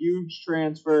Aronson's a huge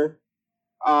transfer.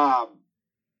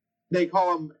 They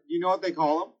call him, you know what they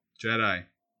call him? Jedi.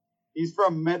 He's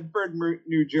from Medford,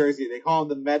 New Jersey. They call him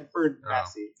the Medford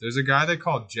Messi. There's a guy they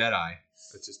call Jedi.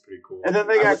 That's just pretty cool. And then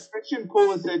they got Christian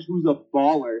Pulisic, who's a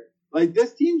baller. Like,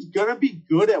 this team's gonna be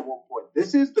good at one point.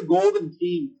 This is the golden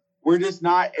team. We're just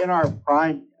not in our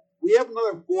prime yet. We have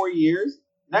another 4 years.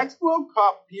 Next World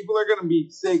Cup, people are gonna be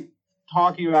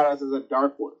talking about us as a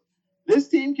dark horse. This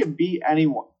team can beat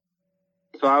anyone.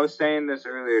 So I was saying this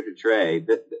earlier to Trey.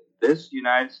 This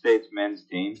United States men's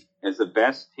team is the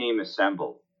best team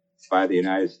assembled by the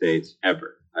United States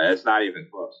ever. It's not even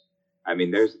close. I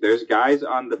mean, there's guys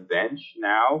on the bench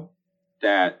now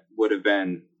that would have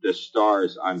been the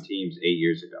stars on teams 8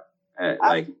 years ago.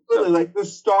 Like the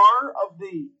star of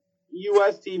the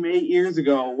U.S. team 8 years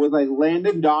ago was like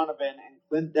Landon Donovan and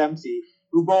Clint Dempsey,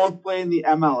 who both play in the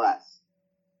MLS.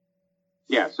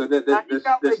 Yeah, so this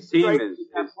team is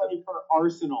play for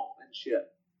Arsenal and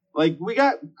shit. Like, we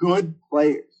got good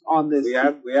players on this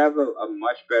team. We have a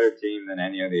much better team than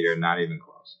any other year, not even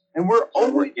close. And we're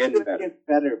only going to get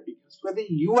better because we're the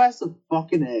U.S. of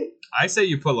fucking A. I say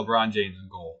you put LeBron James in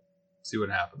goal. See what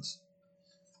happens.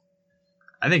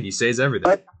 I think he saves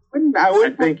everything.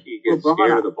 I think he gets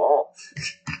scared of the ball.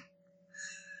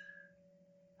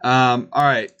 All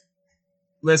right.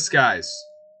 List, guys.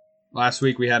 Last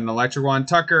week we had an electric one.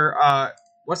 Tucker,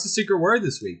 what's the secret word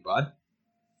this week, bud?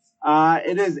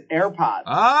 It is AirPods.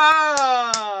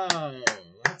 Oh,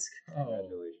 let's go.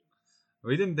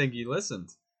 We didn't think he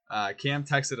listened. Cam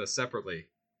texted us separately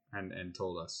and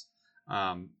told us.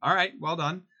 All right, well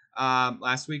done.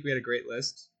 Last week we had a great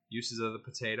list. Uses of the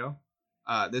potato.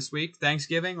 This week,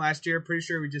 Thanksgiving. Last year, pretty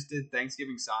sure we just did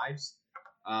Thanksgiving sides.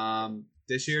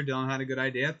 This year, Dylan had a good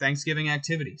idea. Thanksgiving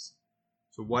activities.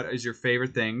 So what is your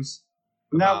favorite things?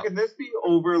 Now, can this be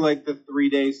over like the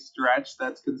 3-day stretch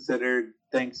that's considered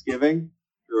Thanksgiving?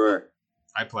 Sure.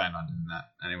 I plan on doing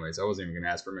that. Anyways, I wasn't even going to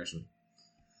ask permission.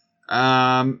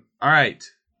 All right.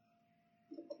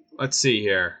 Let's see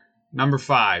here. Number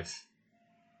 5.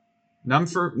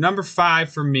 Number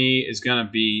 5 for me is going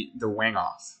to be the wing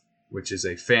off, which is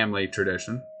a family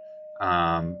tradition.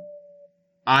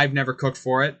 I've never cooked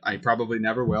for it. I probably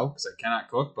never will because I cannot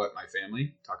cook, but my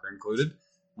family, Tucker included,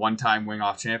 one-time wing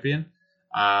off champion.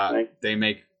 They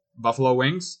make buffalo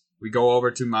wings. We go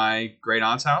over to my great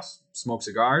aunt's house, smoke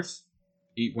cigars,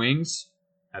 eat wings,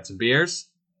 had some beers,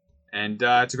 and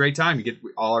it's a great time. You get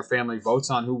all our family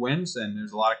votes on who wins, and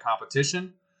there's a lot of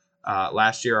competition.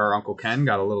 Last year, our Uncle Ken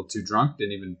got a little too drunk,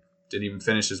 didn't even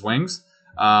finish his wings.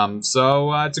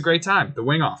 So it's a great time. The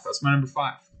wing off. That's my number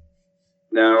 5.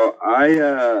 Now,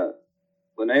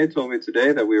 Linnea told me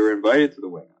today that we were invited to the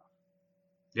wing off.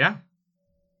 Yeah.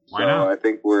 Why so not? I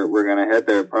think we're gonna head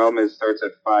there. Problem is, it starts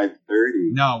at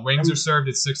 5:30. No, wings are served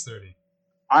at 6:30.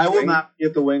 I will not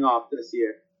get the wing off this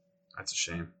year. That's a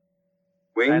shame.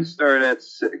 Wings start at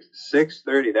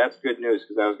 6:30. That's good news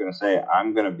because I was gonna say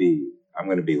I'm gonna be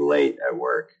late at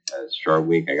work. It's a short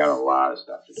week. I got a lot of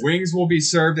stuff to do. Wings will be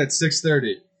served at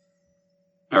 6:30.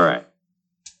 All right.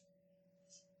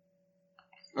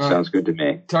 Sounds good to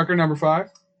me. Tucker, number 5.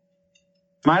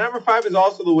 My number 5 is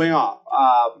also the wing off.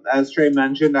 As Trey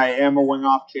mentioned, I am a wing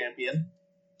off champion,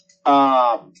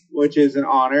 which is an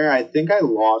honor. I think I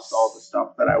lost all the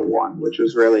stuff that I won, which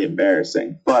was really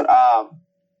embarrassing. But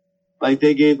like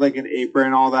they gave like an apron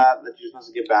and all that you're supposed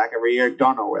to get back every year.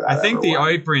 Don't know where that. I think the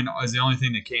went. apron is the only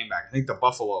thing that came back. I think the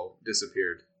buffalo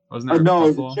disappeared. Wasn't there? No, buffalo?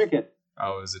 it was a chicken.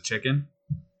 Oh, it was a chicken.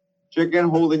 Chicken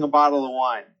holding a bottle of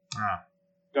wine. Ah.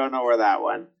 Don't know where that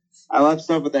went. I left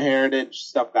stuff at the Heritage.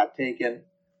 Stuff got taken.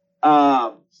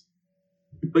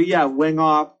 But yeah, wing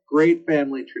off, great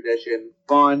family tradition,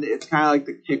 fun. It's kind of like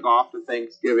the kickoff to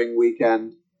Thanksgiving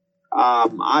weekend.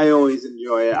 I always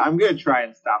enjoy it. I'm gonna try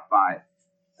and stop by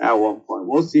at one point.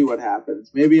 We'll see what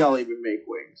happens. Maybe I'll even make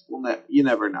wings. You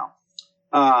never know.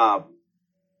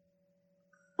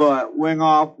 But wing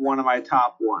off, one of my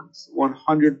top ones,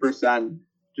 100%.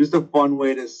 Just a fun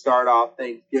way to start off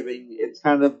Thanksgiving. It's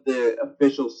kind of the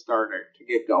official starter to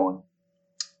get going.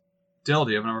 Dill,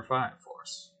 do you have number 5 for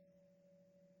us?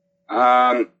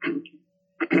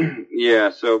 Yeah,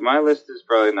 so my list is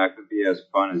probably not going to be as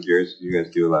fun as yours because you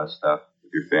guys do a lot of stuff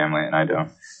with your family and I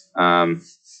don't.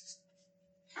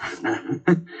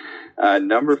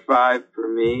 Number 5 for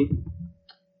me,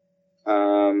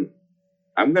 I'm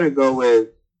going to go with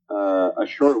a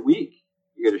short week.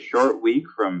 You get a short week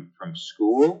from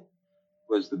school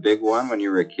was the big one when you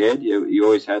were a kid. You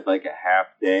always had like a half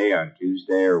day on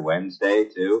Tuesday or Wednesday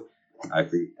too. I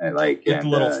like Get the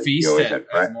little feast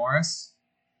at Morris.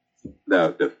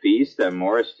 The feast at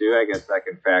Morris too. I guess I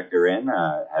can factor in.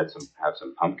 Have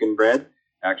some pumpkin bread.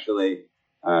 Actually,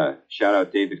 shout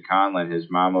out David Conlon.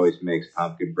 His mom always makes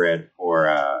pumpkin bread for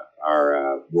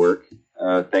our work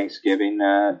Thanksgiving.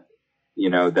 That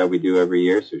we do every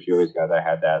year. So she always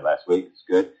had that last week. It's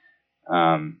good.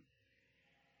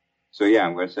 So yeah,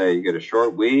 I'm going to say you get a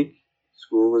short week.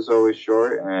 School was always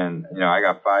short, and I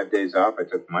got 5 days off. I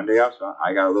took Monday off, so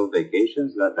I got a little vacation.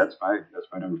 So that's my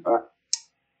number 5.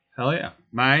 Hell yeah.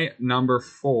 My number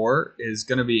 4 is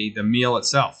going to be the meal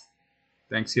itself.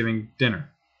 Thanksgiving dinner.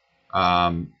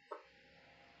 To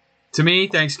me,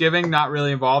 Thanksgiving, not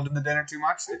really involved in the dinner too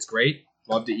much. It's great.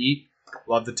 Love to eat.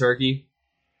 Love the turkey.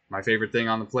 My favorite thing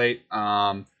on the plate.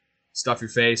 Stuff your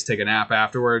face, take a nap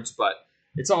afterwards. But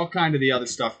it's all kind of the other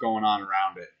stuff going on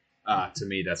around it. To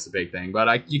me, that's the big thing.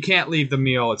 But you can't leave the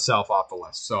meal itself off the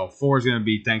list. So 4 is going to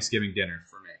be Thanksgiving dinner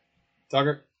for me.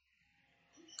 Tucker?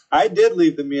 I did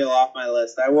leave the meal off my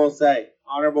list. I will say,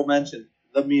 honorable mention,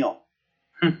 the meal.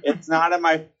 It's not in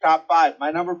my top 5.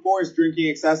 My number 4 is drinking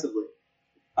excessively.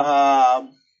 It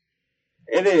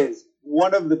is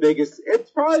one of the biggest.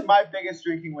 It's probably my biggest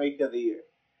drinking week of the year.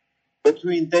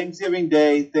 Between Thanksgiving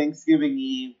Day, Thanksgiving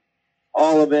Eve,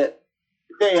 all of it.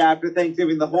 Day after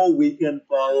Thanksgiving, the whole weekend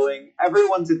following.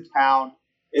 Everyone's in town.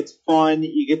 It's fun.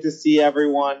 You get to see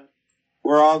everyone.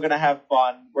 We're all going to have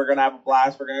fun. We're going to have a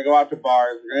blast. We're going to go out to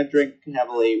bars. We're going to drink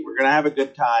heavily. We're going to have a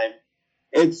good time.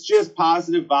 It's just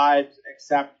positive vibes,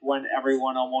 except when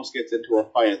everyone almost gets into a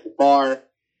fight at the bar.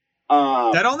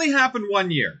 That only happened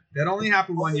 1 year. There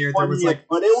was like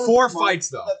but it was 4 fights,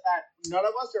 though. That none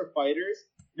of us are fighters.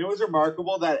 It was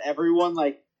remarkable that everyone,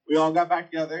 we all got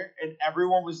back together, and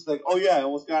everyone was like, oh, yeah, I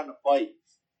almost got in a fight.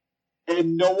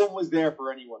 And no one was there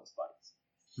for anyone's fights.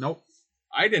 Nope.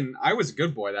 I didn't. I was a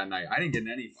good boy that night. I didn't get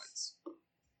in any fights.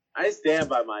 I stand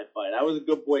by my fight. I was a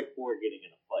good boy for getting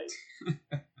in a fight.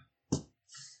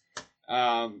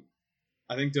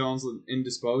 I think Dylan's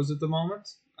indisposed at the moment.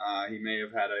 He may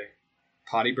have had a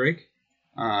potty break.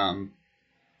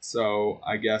 So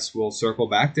I guess we'll circle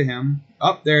back to him.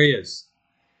 Oh, there he is.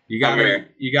 You got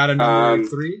a number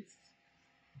 3?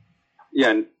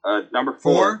 Yeah, number 4.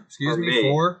 4? Excuse me,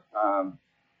 4.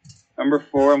 Number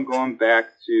 4, I'm going back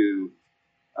to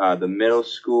the middle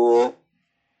school,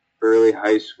 early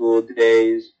high school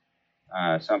days.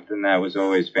 Something that was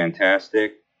always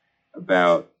fantastic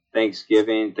about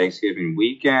Thanksgiving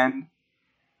weekend.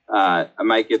 I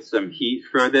might get some heat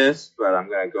for this, but I'm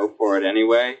going to go for it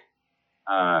anyway.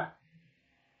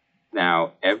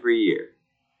 Now, every year,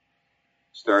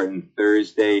 starting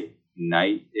Thursday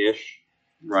night-ish,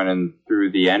 running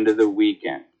through the end of the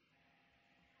weekend,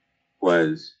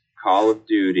 was Call of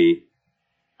Duty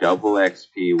Double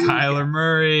XP weekend. Kyler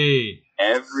Murray.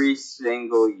 Every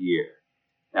single year.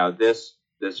 Now, this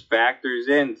factors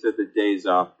into the days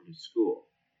off from school,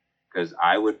 because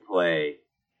I would play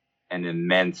an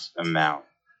immense amount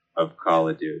of Call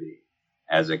of Duty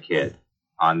as a kid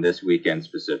on this weekend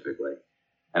specifically.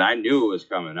 And I knew it was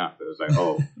coming up. It was like,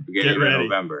 beginning of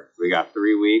November. We got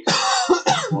 3 weeks,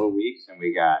 4 weeks, and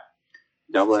we got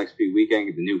Double XP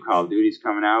weekend. The new Call of Duty's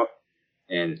coming out.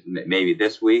 And maybe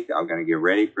this week I'm going to get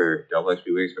ready for Double XP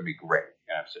week. It's going to be great.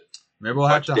 Maybe we'll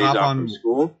have to hop on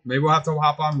school. Maybe we'll have to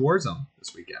hop on Warzone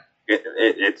this weekend.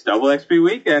 It's Double XP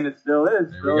weekend. It still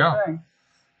is. There we go.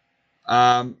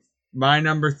 My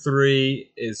number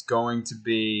 3 is going to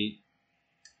be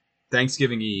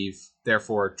Thanksgiving Eve,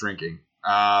 therefore drinking.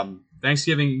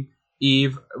 Thanksgiving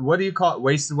Eve, what do you call it?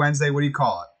 Wasted Wednesday? What do you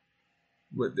call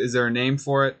it? Is there a name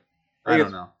for it? I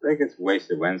don't know. I think it's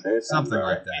Wasted Wednesday. Something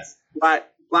like that.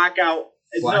 Blackout.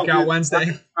 Blackout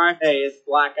Wednesday? Friday is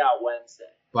Blackout Wednesday.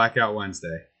 Blackout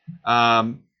Wednesday.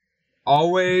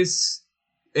 Always,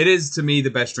 it is to me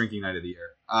the best drinking night of the year.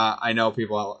 I know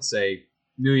people say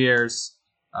New Year's,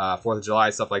 4th of July,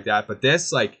 stuff like that, but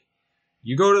this,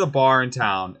 you go to the bar in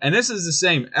town, and this is the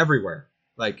same everywhere.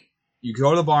 You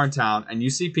go to the bar in town, and you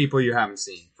see people you haven't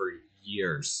seen for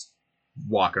years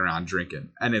walking around drinking,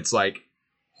 and it's like,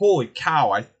 holy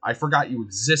cow, I forgot you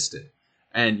existed.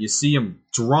 And you see them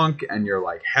drunk, and you're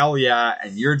like, hell yeah,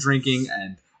 and you're drinking,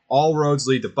 and all roads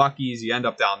lead to Buc-ee's. You end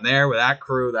up down there with that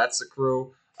crew. That's the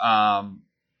crew.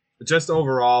 Just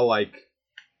overall, like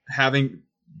having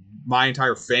my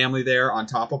entire family there on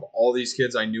top of all these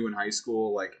kids I knew in high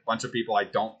school, like a bunch of people I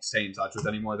don't stay in touch with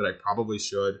anymore that I probably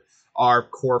should. Our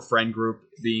core friend group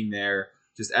being there,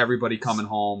 just everybody coming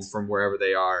home from wherever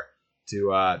they are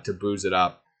to booze it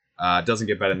up. Doesn't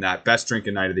get better than that. Best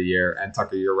drinking night of the year. And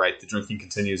Tucker, you're right. The drinking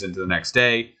continues into the next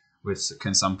day, which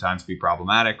can sometimes be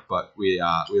problematic, but we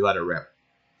let it rip.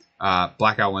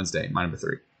 Blackout Wednesday, my number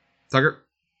 3. Tucker?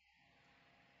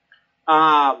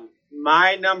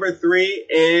 My number 3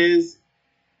 is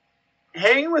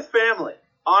hanging with family.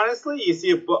 Honestly, you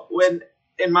see when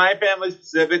in my family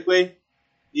specifically,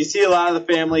 you see a lot of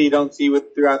the family you don't see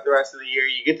throughout the rest of the year.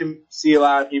 You get to see a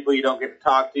lot of people you don't get to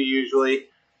talk to usually.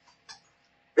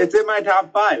 It's in my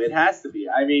top 5. It has to be.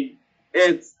 I mean,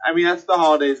 that's the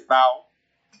holidays about.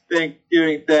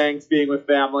 Doing things, being with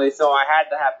family. So I had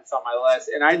to have this on my list,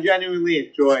 and I genuinely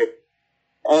enjoy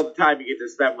all the time you get to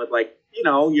spend with, like, you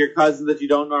know, your cousins that you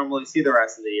don't normally see the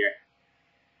rest of the year.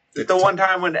 It's the one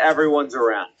time when everyone's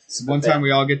around. It's one time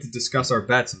we all get to discuss our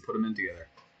bets and put them in together.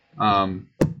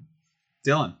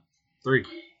 Dylan, 3.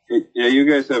 Yeah, you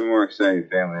guys have a more exciting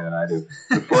family than I do.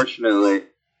 Unfortunately,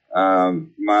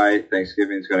 my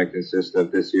Thanksgiving is going to consist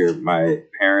of this year my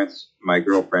parents, my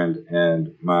girlfriend,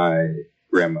 and my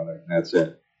grandmother. That's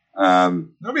it.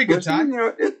 That'll be a good time. You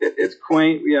know, it's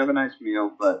quaint. We have a nice meal,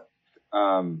 but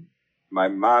my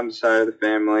mom's side of the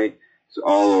family is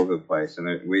all over the place,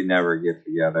 and we never get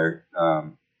together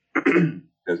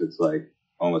because it's like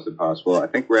almost impossible. I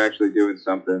think we're actually doing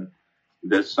something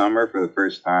this summer for the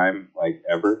first time, like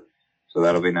ever. So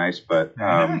that'll be nice. But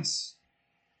nice.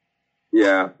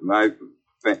 Yeah, my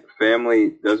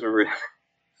family doesn't really.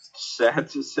 Sad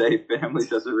to say, family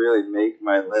doesn't really make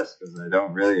my list because I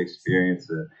don't really experience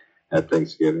it at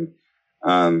Thanksgiving.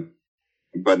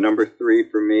 But number 3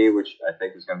 for me, which I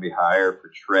think is going to be higher for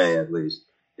Trey at least,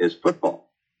 is football.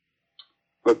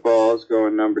 Football is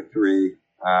going number 3.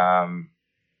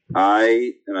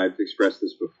 I've expressed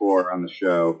this before on the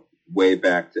show, way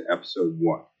back to episode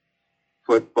 1.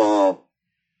 Football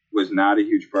was not a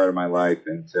huge part of my life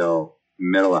until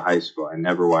middle of high school. I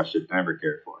never watched it, never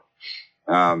cared for it.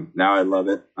 Now I love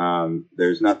it.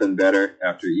 There's nothing better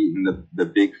after eating the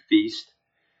big feast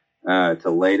to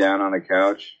lay down on the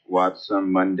couch, watch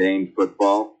some mundane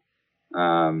football,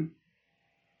 and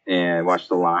watch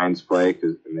the Lions play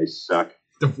because they suck.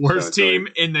 The worst team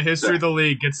in the history of the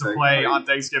league gets to play on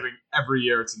Thanksgiving every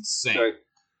year. It's insane.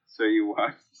 So you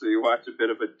watch a bit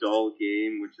of a dull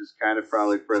game, which is kind of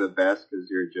probably for the best because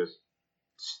you're just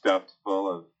stuffed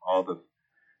full of all the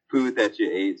food that you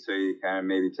ate, so you kind of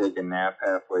maybe take a nap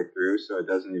halfway through, so it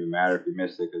doesn't even matter if you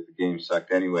missed it because the game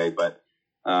sucked anyway. But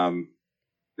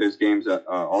there's games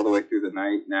all the way through the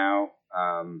night now,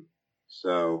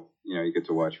 so you know you get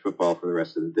to watch football for the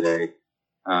rest of the day,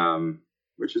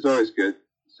 which is always good.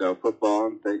 So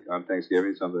football on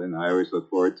Thanksgiving, something I always look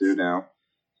forward to now.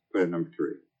 Put it number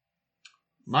 3.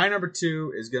 My number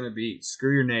 2 is going to be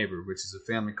Screw Your Neighbor, which is a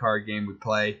family card game we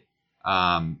play.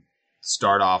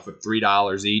 Start off with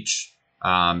 $3 each.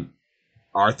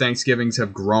 Our Thanksgivings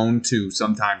have grown to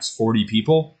sometimes 40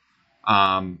 people.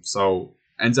 So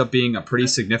ends up being a pretty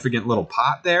significant little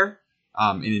pot there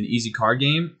in an easy card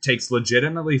game. Takes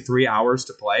legitimately 3 hours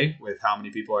to play with how many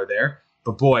people are there.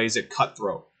 But boy, is it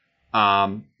cutthroat.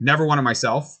 Never won it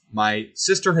myself. My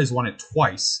sister has won it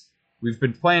twice. We've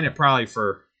been playing it probably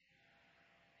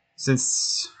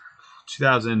since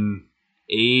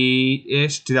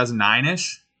 2008-ish,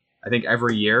 2009-ish. I think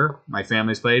every year my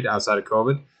family's played outside of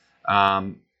COVID.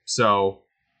 So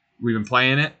we've been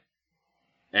playing it,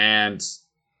 and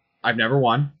I've never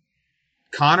won.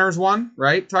 Connor's won,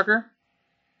 right, Tucker?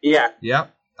 Yeah.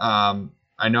 Yep.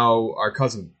 I know our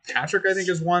cousin Patrick, I think,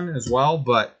 has won as well,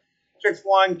 but Patrick's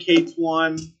won, Kate's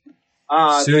won.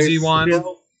 Susie won.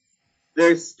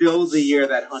 There's still the year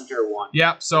that Hunter won.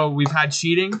 Yep, so we've had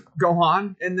cheating go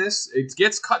on in this. It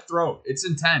gets cutthroat. It's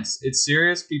intense. It's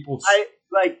serious. People...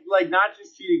 Like not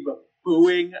just cheating, but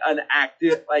booing an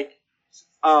active,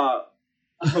 a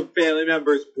family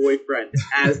member's boyfriend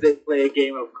as they play a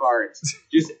game of cards.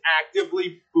 Just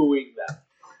actively booing them.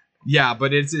 Yeah,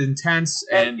 but it's intense.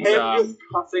 And him just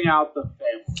cussing out the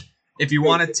family. If you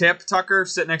want a tip, Tucker,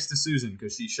 sit next to Susan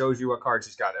because she shows you what card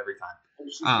she's got every time.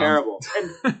 She's terrible. And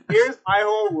here's my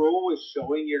whole rule with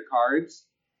showing your cards.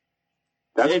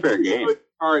 That's fair game. If you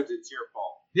cards, it's your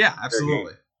fault. Yeah,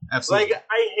 absolutely. Absolutely. Like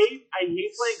I hate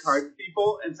playing cards with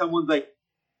people, and someone's like,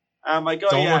 I'm like,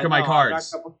 oh don't yeah, look at my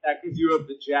cards. I'm not gonna play that because you have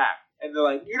the jack, And they're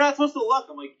like, you're not supposed to look.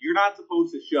 I'm like, you're not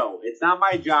supposed to show. It's not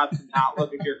my job to not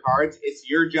look at your cards. It's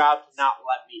your job to not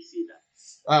let me see them.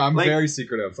 I'm very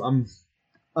secretive. I'm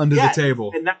under the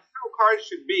table. And that's how cards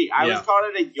should be. I was taught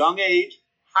at a young age,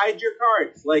 hide your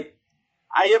cards. Like,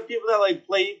 I have people that, like,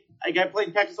 play, like, I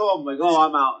played Texas Hold'em. I'm like, oh,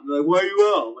 I'm out. And they're like, why are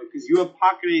you out? I'm like, because you have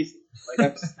pocket aces.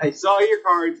 Like, I saw your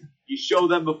cards. You show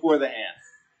them before the hand.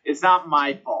 It's not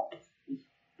my fault.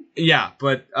 Yeah,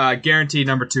 but guaranteed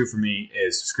number 2 for me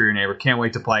is Screw Your Neighbor. Can't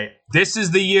wait to play it. This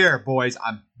is the year, boys.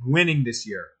 I'm winning this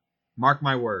year. Mark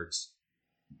my words.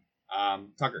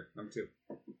 Tucker, number 2.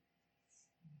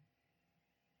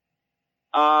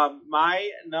 My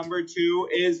number 2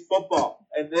 is football,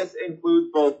 and this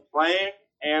includes both playing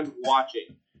and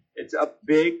watching. It's a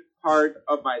big part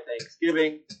of my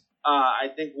Thanksgiving. I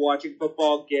think watching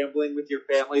football, gambling with your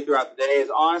family throughout the day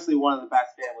is honestly one of the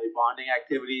best family bonding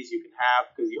activities you can have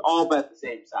because you all bet the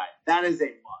same side. That is a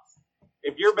must.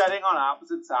 If you're betting on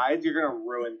opposite sides, you're going to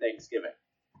ruin Thanksgiving.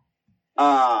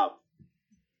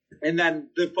 And then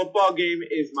the football game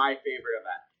is my favorite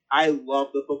event. I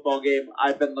love the football game.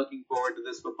 I've been looking forward to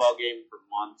this football game for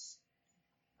months.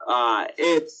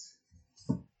 It's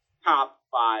top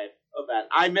 5 event.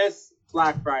 I miss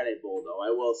Black Friday Bowl, though, I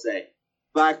will say.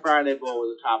 Black Friday Bowl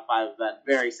was a top 5 event.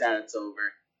 Very sad it's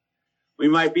over. We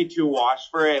might be too washed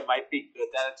for it. It might be good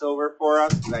that it's over for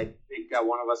us because I think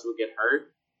one of us would get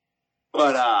hurt.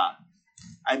 But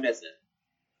I miss it.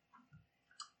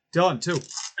 Dylan, 2.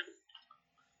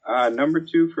 Number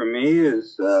 2 for me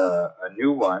is a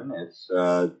new one. It's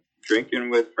drinking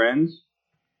with friends.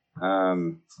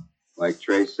 Like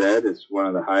Trey said, it's one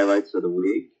of the highlights of the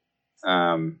week.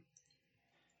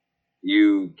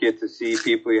 You get to see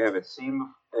people you haven't seen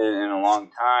in a long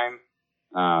time.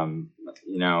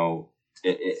 You know,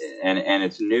 and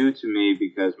it's new to me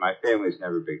because my family's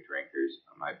never big drinkers.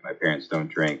 My parents don't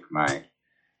drink.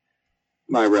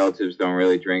 My relatives don't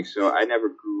really drink. So I never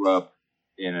grew up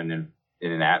in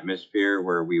an atmosphere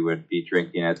where we would be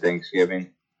drinking at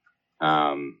Thanksgiving.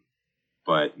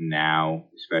 But now,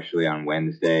 especially on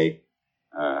Wednesday,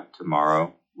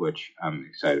 tomorrow, which I'm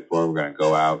excited for, we're going to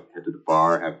go out, head to the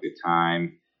bar, have a good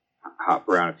time, hop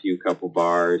around a couple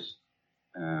bars.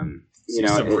 You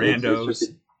know,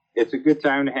 it's a good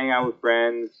time to hang out with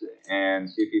friends and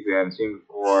see people you haven't seen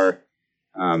before,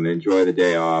 enjoy the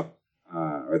day off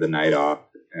or the night off.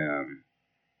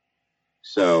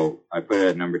 So I put it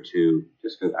at number 2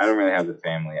 just because I don't really have the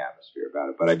family atmosphere about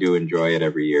it, but I do enjoy it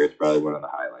every year. It's probably one of the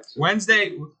highlights.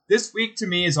 Wednesday, this week to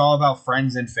me is all about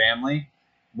friends and family.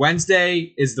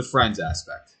 Wednesday is the friends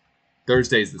aspect.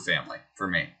 Thursday is the family for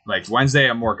me. Like Wednesday,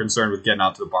 I'm more concerned with getting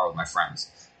out to the bar with my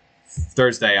friends.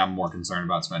 Thursday, I'm more concerned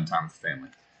about spending time with the family.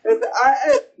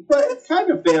 But it's kind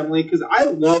of family because I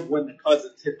love when the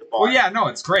cousins hit the bar. Well, yeah, no,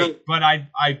 it's great. But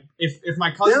if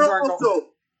my cousins they're aren't also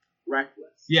reckless.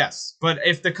 Yes, but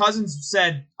if the cousins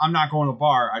said I'm not going to the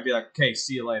bar, I'd be like, okay,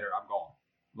 see you later. I'm going.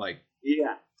 Like,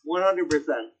 yeah,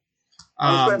 100%.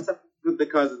 I'll spend some with the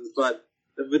cousins, but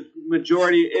the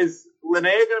majority is Linnea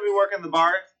going to be working the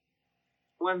bars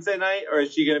Wednesday night, or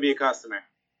is she going to be a customer?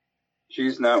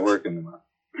 She's not working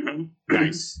tomorrow.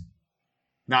 Nice.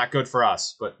 Not good for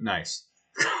us, but nice.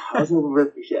 I was hoping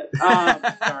for shit.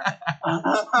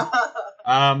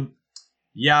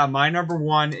 Yeah, my number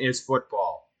 1 is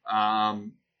football.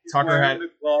 Tucker had the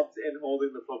gloves and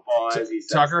holding the football as he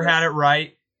says. Tucker had it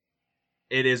right.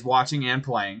 It is watching and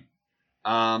playing.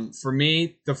 For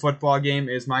me, the football game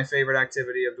is my favorite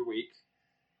activity of the week.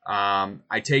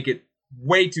 I take it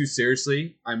way too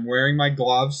seriously. I'm wearing my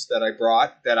gloves that I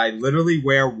brought that I literally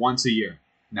wear once a year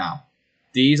now.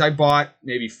 These I bought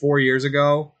maybe 4 years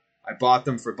ago. I bought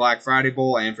them for Black Friday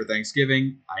Bowl and for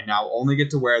Thanksgiving. I now only get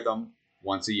to wear them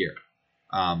once a year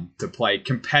to play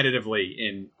competitively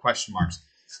in question marks.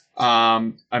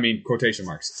 Quotation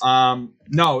marks.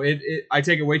 No, I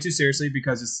take it way too seriously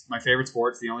because it's my favorite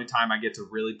sport. It's the only time I get to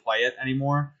really play it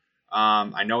anymore.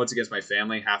 I know it's against my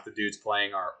family. Half the dudes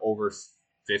playing are over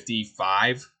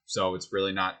 55, so it's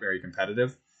really not very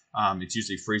competitive. It's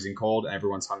usually freezing cold.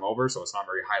 Everyone's hungover, so it's not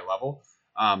very high level.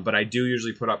 But I do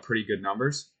usually put up pretty good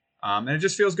numbers. And it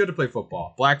just feels good to play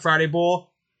football. Black Friday Bowl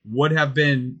would have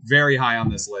been very high on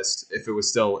this list if it was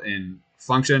still in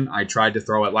function. I tried to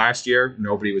throw it last year.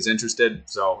 Nobody was interested,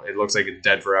 so it looks like it's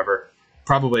dead forever.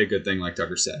 Probably a good thing, like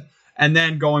Tucker said. And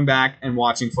then going back and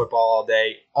watching football all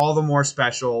day, all the more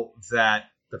special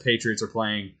that the Patriots are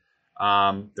playing.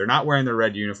 They're not wearing their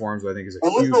red uniforms, which I think is a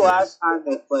huge. When was the last time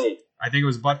they played? I think it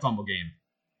was a butt fumble game,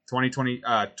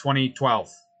 2012.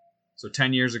 So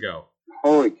 10 years ago.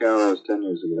 Holy cow, that was 10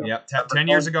 years ago. Yep, 10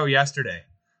 years ago yesterday.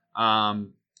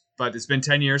 But it's been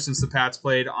 10 years since the Pats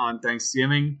played on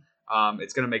Thanksgiving.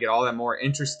 It's going to make it all that more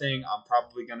interesting. I'm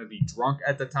probably going to be drunk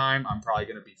at the time. I'm probably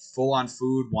going to be full on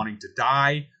food, wanting to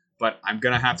die, but I'm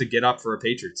going to have to get up for a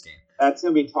Patriots game. That's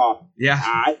going to be tough. Yeah.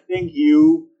 I think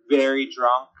you very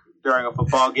drunk during a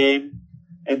football game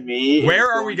and me.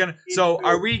 Where are we going to? So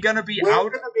are we going to be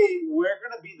out?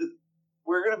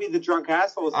 We're going to be the drunk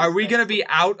assholes. Are we going to be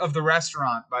out of the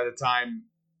restaurant by the time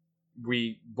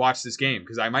we watch this game?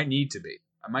 Because I might need to be.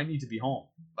 I might need to be home.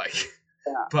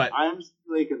 Yeah, but I'm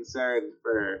really concerned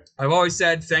for. I've always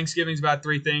said Thanksgiving's about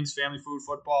three things: family, food,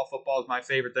 football. Football is my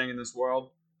favorite thing in this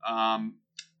world,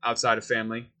 outside of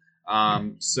family.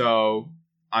 So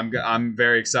I'm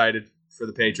very excited for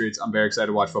the Patriots. I'm very excited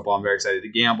to watch football. I'm very excited to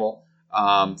gamble.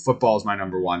 Football is my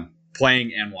number one,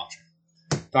 playing and watching.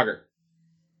 Tucker.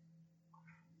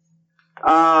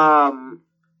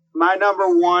 My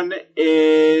number one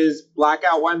is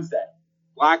Blackout Wednesday.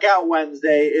 Blackout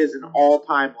Wednesday is an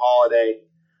all-time holiday.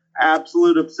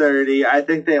 Absolute absurdity. I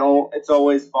think it's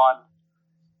always fun.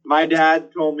 My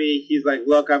dad told me, he's like,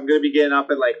 look, I'm going to be getting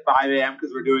up at 5 a.m.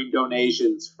 because we're doing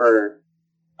donations for,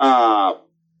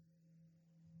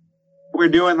 we're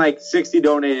doing 60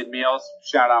 donated meals.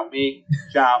 Shout out me.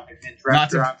 Shout out my Finch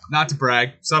restaurant. Not to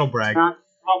brag. Subtle brag. Not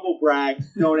humble brag.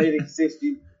 Donating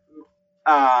 60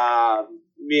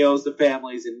 meals to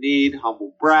families in need.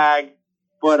 Humble brag.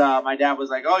 But my dad was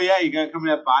like, oh, yeah, you're going to come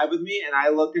in at 5 with me? And I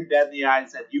looked him dead in the eye and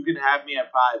said, you can have me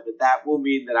at 5, but that will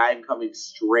mean that I am coming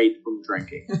straight from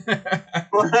drinking.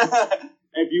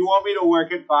 If you want me to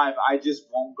work at 5, I just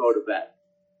won't go to bed.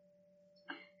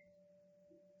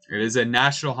 It is a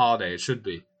national holiday. It should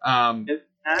be. It's a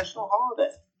national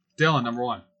holiday. Dylan, number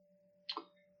one.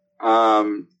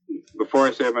 Before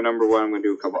I say my number one, I'm going to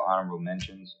do a couple honorable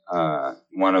mentions.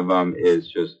 One of them is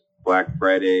just Black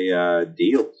Friday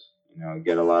deals.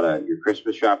 Get a lot of your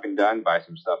Christmas shopping done, buy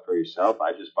some stuff for yourself.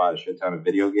 I just bought a shit ton of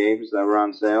video games that were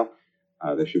on sale.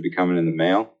 They should be coming in the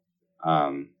mail.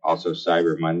 Also,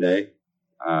 Cyber Monday.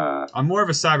 I'm more of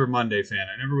a Cyber Monday fan.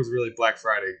 I never was really Black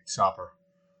Friday shopper.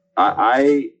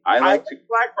 I like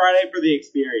Black Friday for the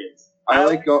experience. I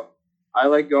like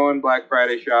going Black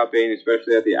Friday shopping,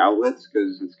 especially at the outlets,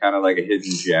 because it's kind of like a hidden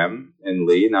gem in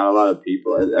Lee. Not a lot of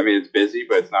people. I mean, it's busy,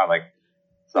 but it's not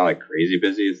crazy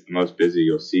busy. It's the most busy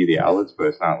you'll see the outlets, but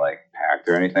it's not packed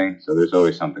or anything. So there's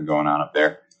always something going on up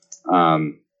there.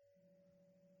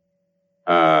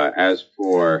 As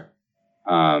for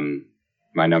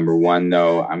my number one,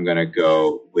 though, I'm gonna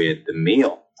go with the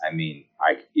meal. I mean,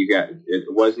 it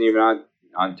wasn't even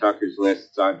on Tucker's list.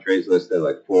 It's on Trey's list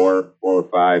at 4 or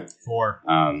 5. 4.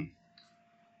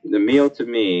 The meal to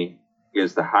me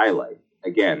is the highlight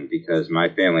again because my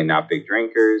family not big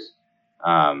drinkers.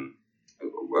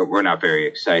 We're not very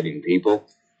exciting people.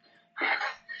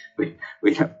 We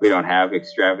don't have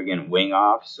extravagant wing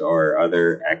offs or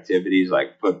other activities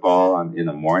like football in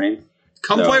the morning.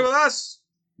 Come play with us.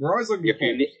 We're always looking. If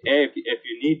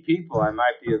you need people, I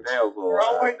might be available. We're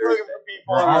always looking for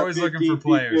people. We're always looking for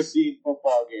players. 15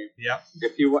 football game. Yep.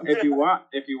 If you want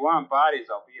bodies,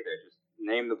 I'll be there. Just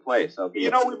name the place. I'll be.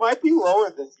 We might be lower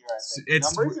this year. I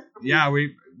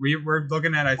think. We're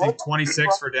looking at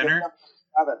 26 for dinner.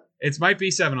 It might be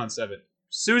 7 on 7.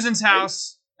 Susan's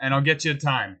house, and I'll get you a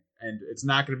time, and it's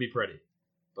not going to be pretty.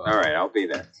 But. All right, I'll be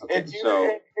there. Okay,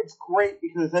 it's great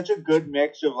because it's such a good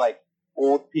mix of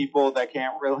old people that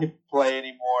can't really play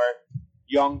anymore,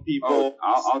 young people.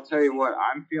 I'll tell you what,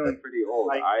 I'm feeling pretty old.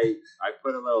 I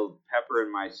put a little pepper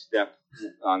in my step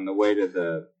on the way to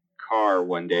the car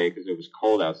one day because it was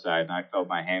cold outside, and I felt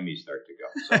my hammies start to go.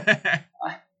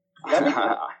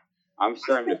 So I'm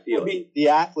starting to feel it. The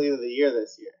athlete of the year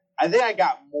this year. I think I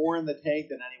got more in the tank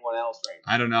than anyone else right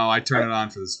now. I don't know. I turn it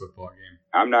on for this football game.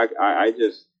 I'm not. I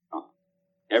just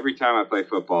every time I play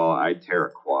football, I tear a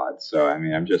quad. So I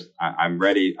mean, I'm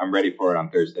ready. I'm ready for it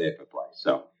on Thursday if I play.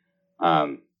 So,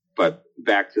 but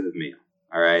back to the meal.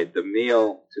 All right, the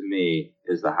meal to me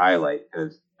is the highlight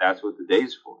because that's what the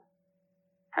day's for.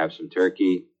 Have some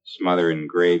turkey, smother in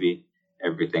gravy,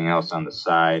 everything else on the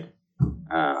side.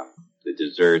 The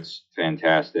desserts,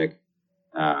 fantastic.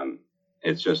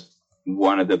 It's just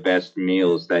one of the best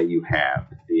meals that you have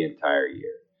the entire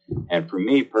year. And for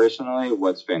me personally,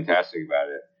 what's fantastic about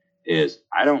it is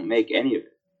I don't make any of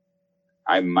it.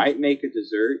 I might make a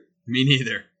dessert. Me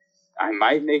neither. I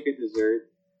might make a dessert.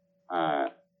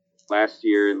 Last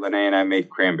year, Lene and I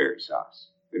made cranberry sauce.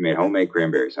 We made homemade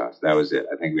cranberry sauce. That was it.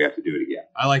 I think we have to do it again.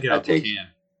 I like it out the can.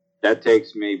 That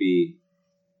takes maybe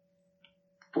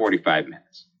 45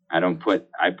 minutes. I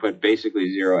put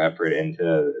basically zero effort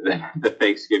into the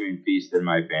Thanksgiving feast in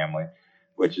my family,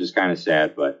 which is kind of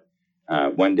sad, but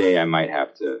one day I might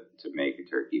have to make a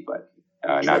turkey, but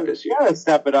not this year. You gotta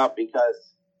step it up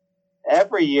because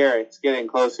every year it's getting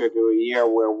closer to a year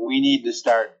where we need to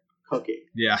start cooking.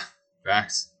 Yeah,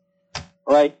 facts.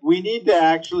 Like, we need to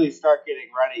actually start getting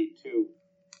ready to,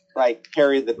 like,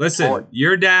 carry the Listen, torch.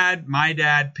 your dad, my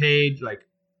dad, Paige, like,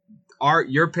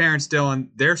 your parents, Dylan,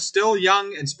 they're still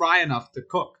young and spry enough to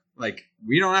cook. Like,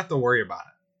 we don't have to worry about it.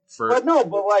 But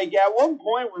like, at one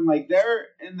point when, like, they're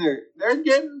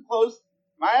getting close.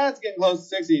 My dad's getting close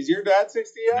to 60s. Your dad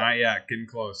 60 yet? Not yet, getting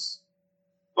close.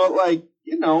 But, like,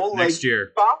 Next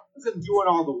year. Bob wasn't doing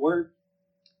all the work.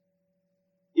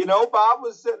 Bob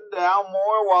was sitting down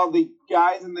more while the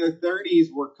guys in their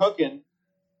 30s were cooking.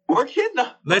 We're getting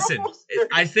up. Listen,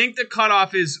 I think the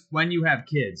cutoff is when you have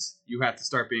kids, you have to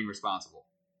start being responsible.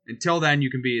 Until then, you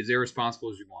can be as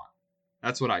irresponsible as you want.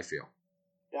 That's what I feel.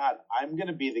 God, I'm going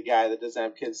to be the guy that doesn't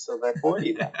have kids till they're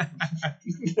 40 then.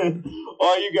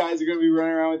 All you guys are going to be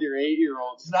running around with your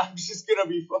 8-year-olds, and I'm just going to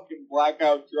be fucking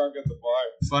blackout drunk at the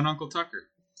bar. Fun Uncle Tucker.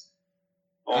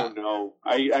 Oh, no.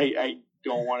 I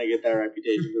don't want to get that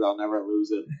reputation because I'll never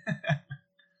lose it.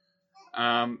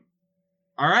 All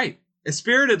right. A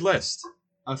spirited list.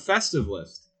 A festive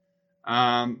list.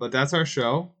 But that's our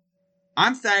show.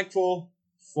 I'm thankful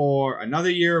for another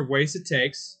year of Wasted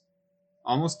Takes.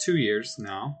 Almost 2 years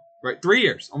now. Right, 3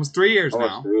 years. Almost 3 years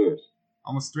now. 3 years.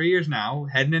 Almost 3 years now.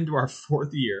 Heading into our 4th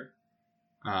year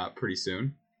pretty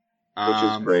soon. Which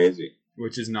is crazy.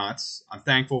 Which is nuts. I'm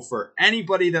thankful for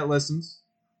anybody that listens.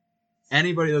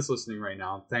 Anybody that's listening right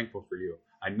now, I'm thankful for you.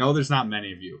 I know there's not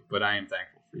many of you, but I am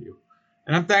thankful for you.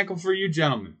 And I'm thankful for you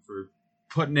gentlemen for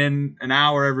putting in an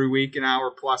hour every week, an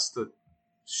hour plus to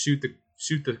shoot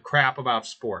the crap about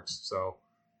sports. So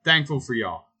thankful for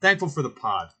y'all. Thankful for the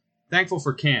pod. Thankful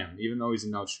for Cam, even though he's a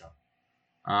no-show.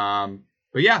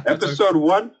 But yeah. Episode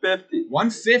 150.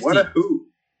 150. What a hoot.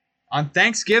 On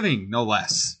Thanksgiving, no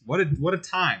less. What a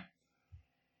time.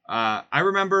 I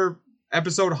remember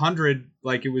episode 100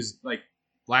 like it was like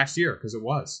last year, because it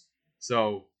was.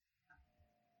 So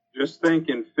just think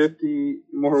in 50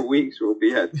 more weeks we'll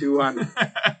be at 200.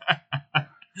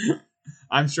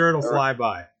 I'm sure it'll fly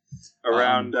by.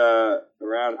 Around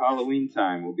Halloween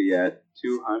time we'll be at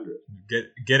 200.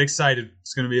 Get excited.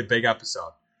 It's going to be a big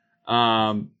episode.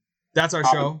 That's our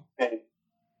show.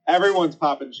 Everyone's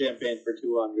popping champagne for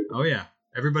 200. Oh yeah.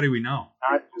 Everybody we know.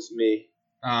 Not just me.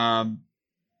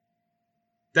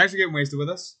 Thanks for getting wasted with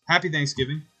us. Happy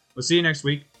Thanksgiving. We'll see you next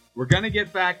week. We're going to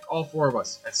get back all 4 of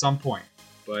us at some point.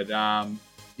 But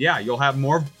yeah, you'll have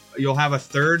a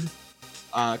third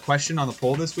question on the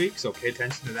poll this week, so pay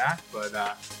attention to that. But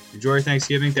enjoy your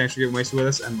Thanksgiving. Thanks for getting wasted with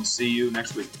us, and we'll see you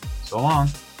next week. So long.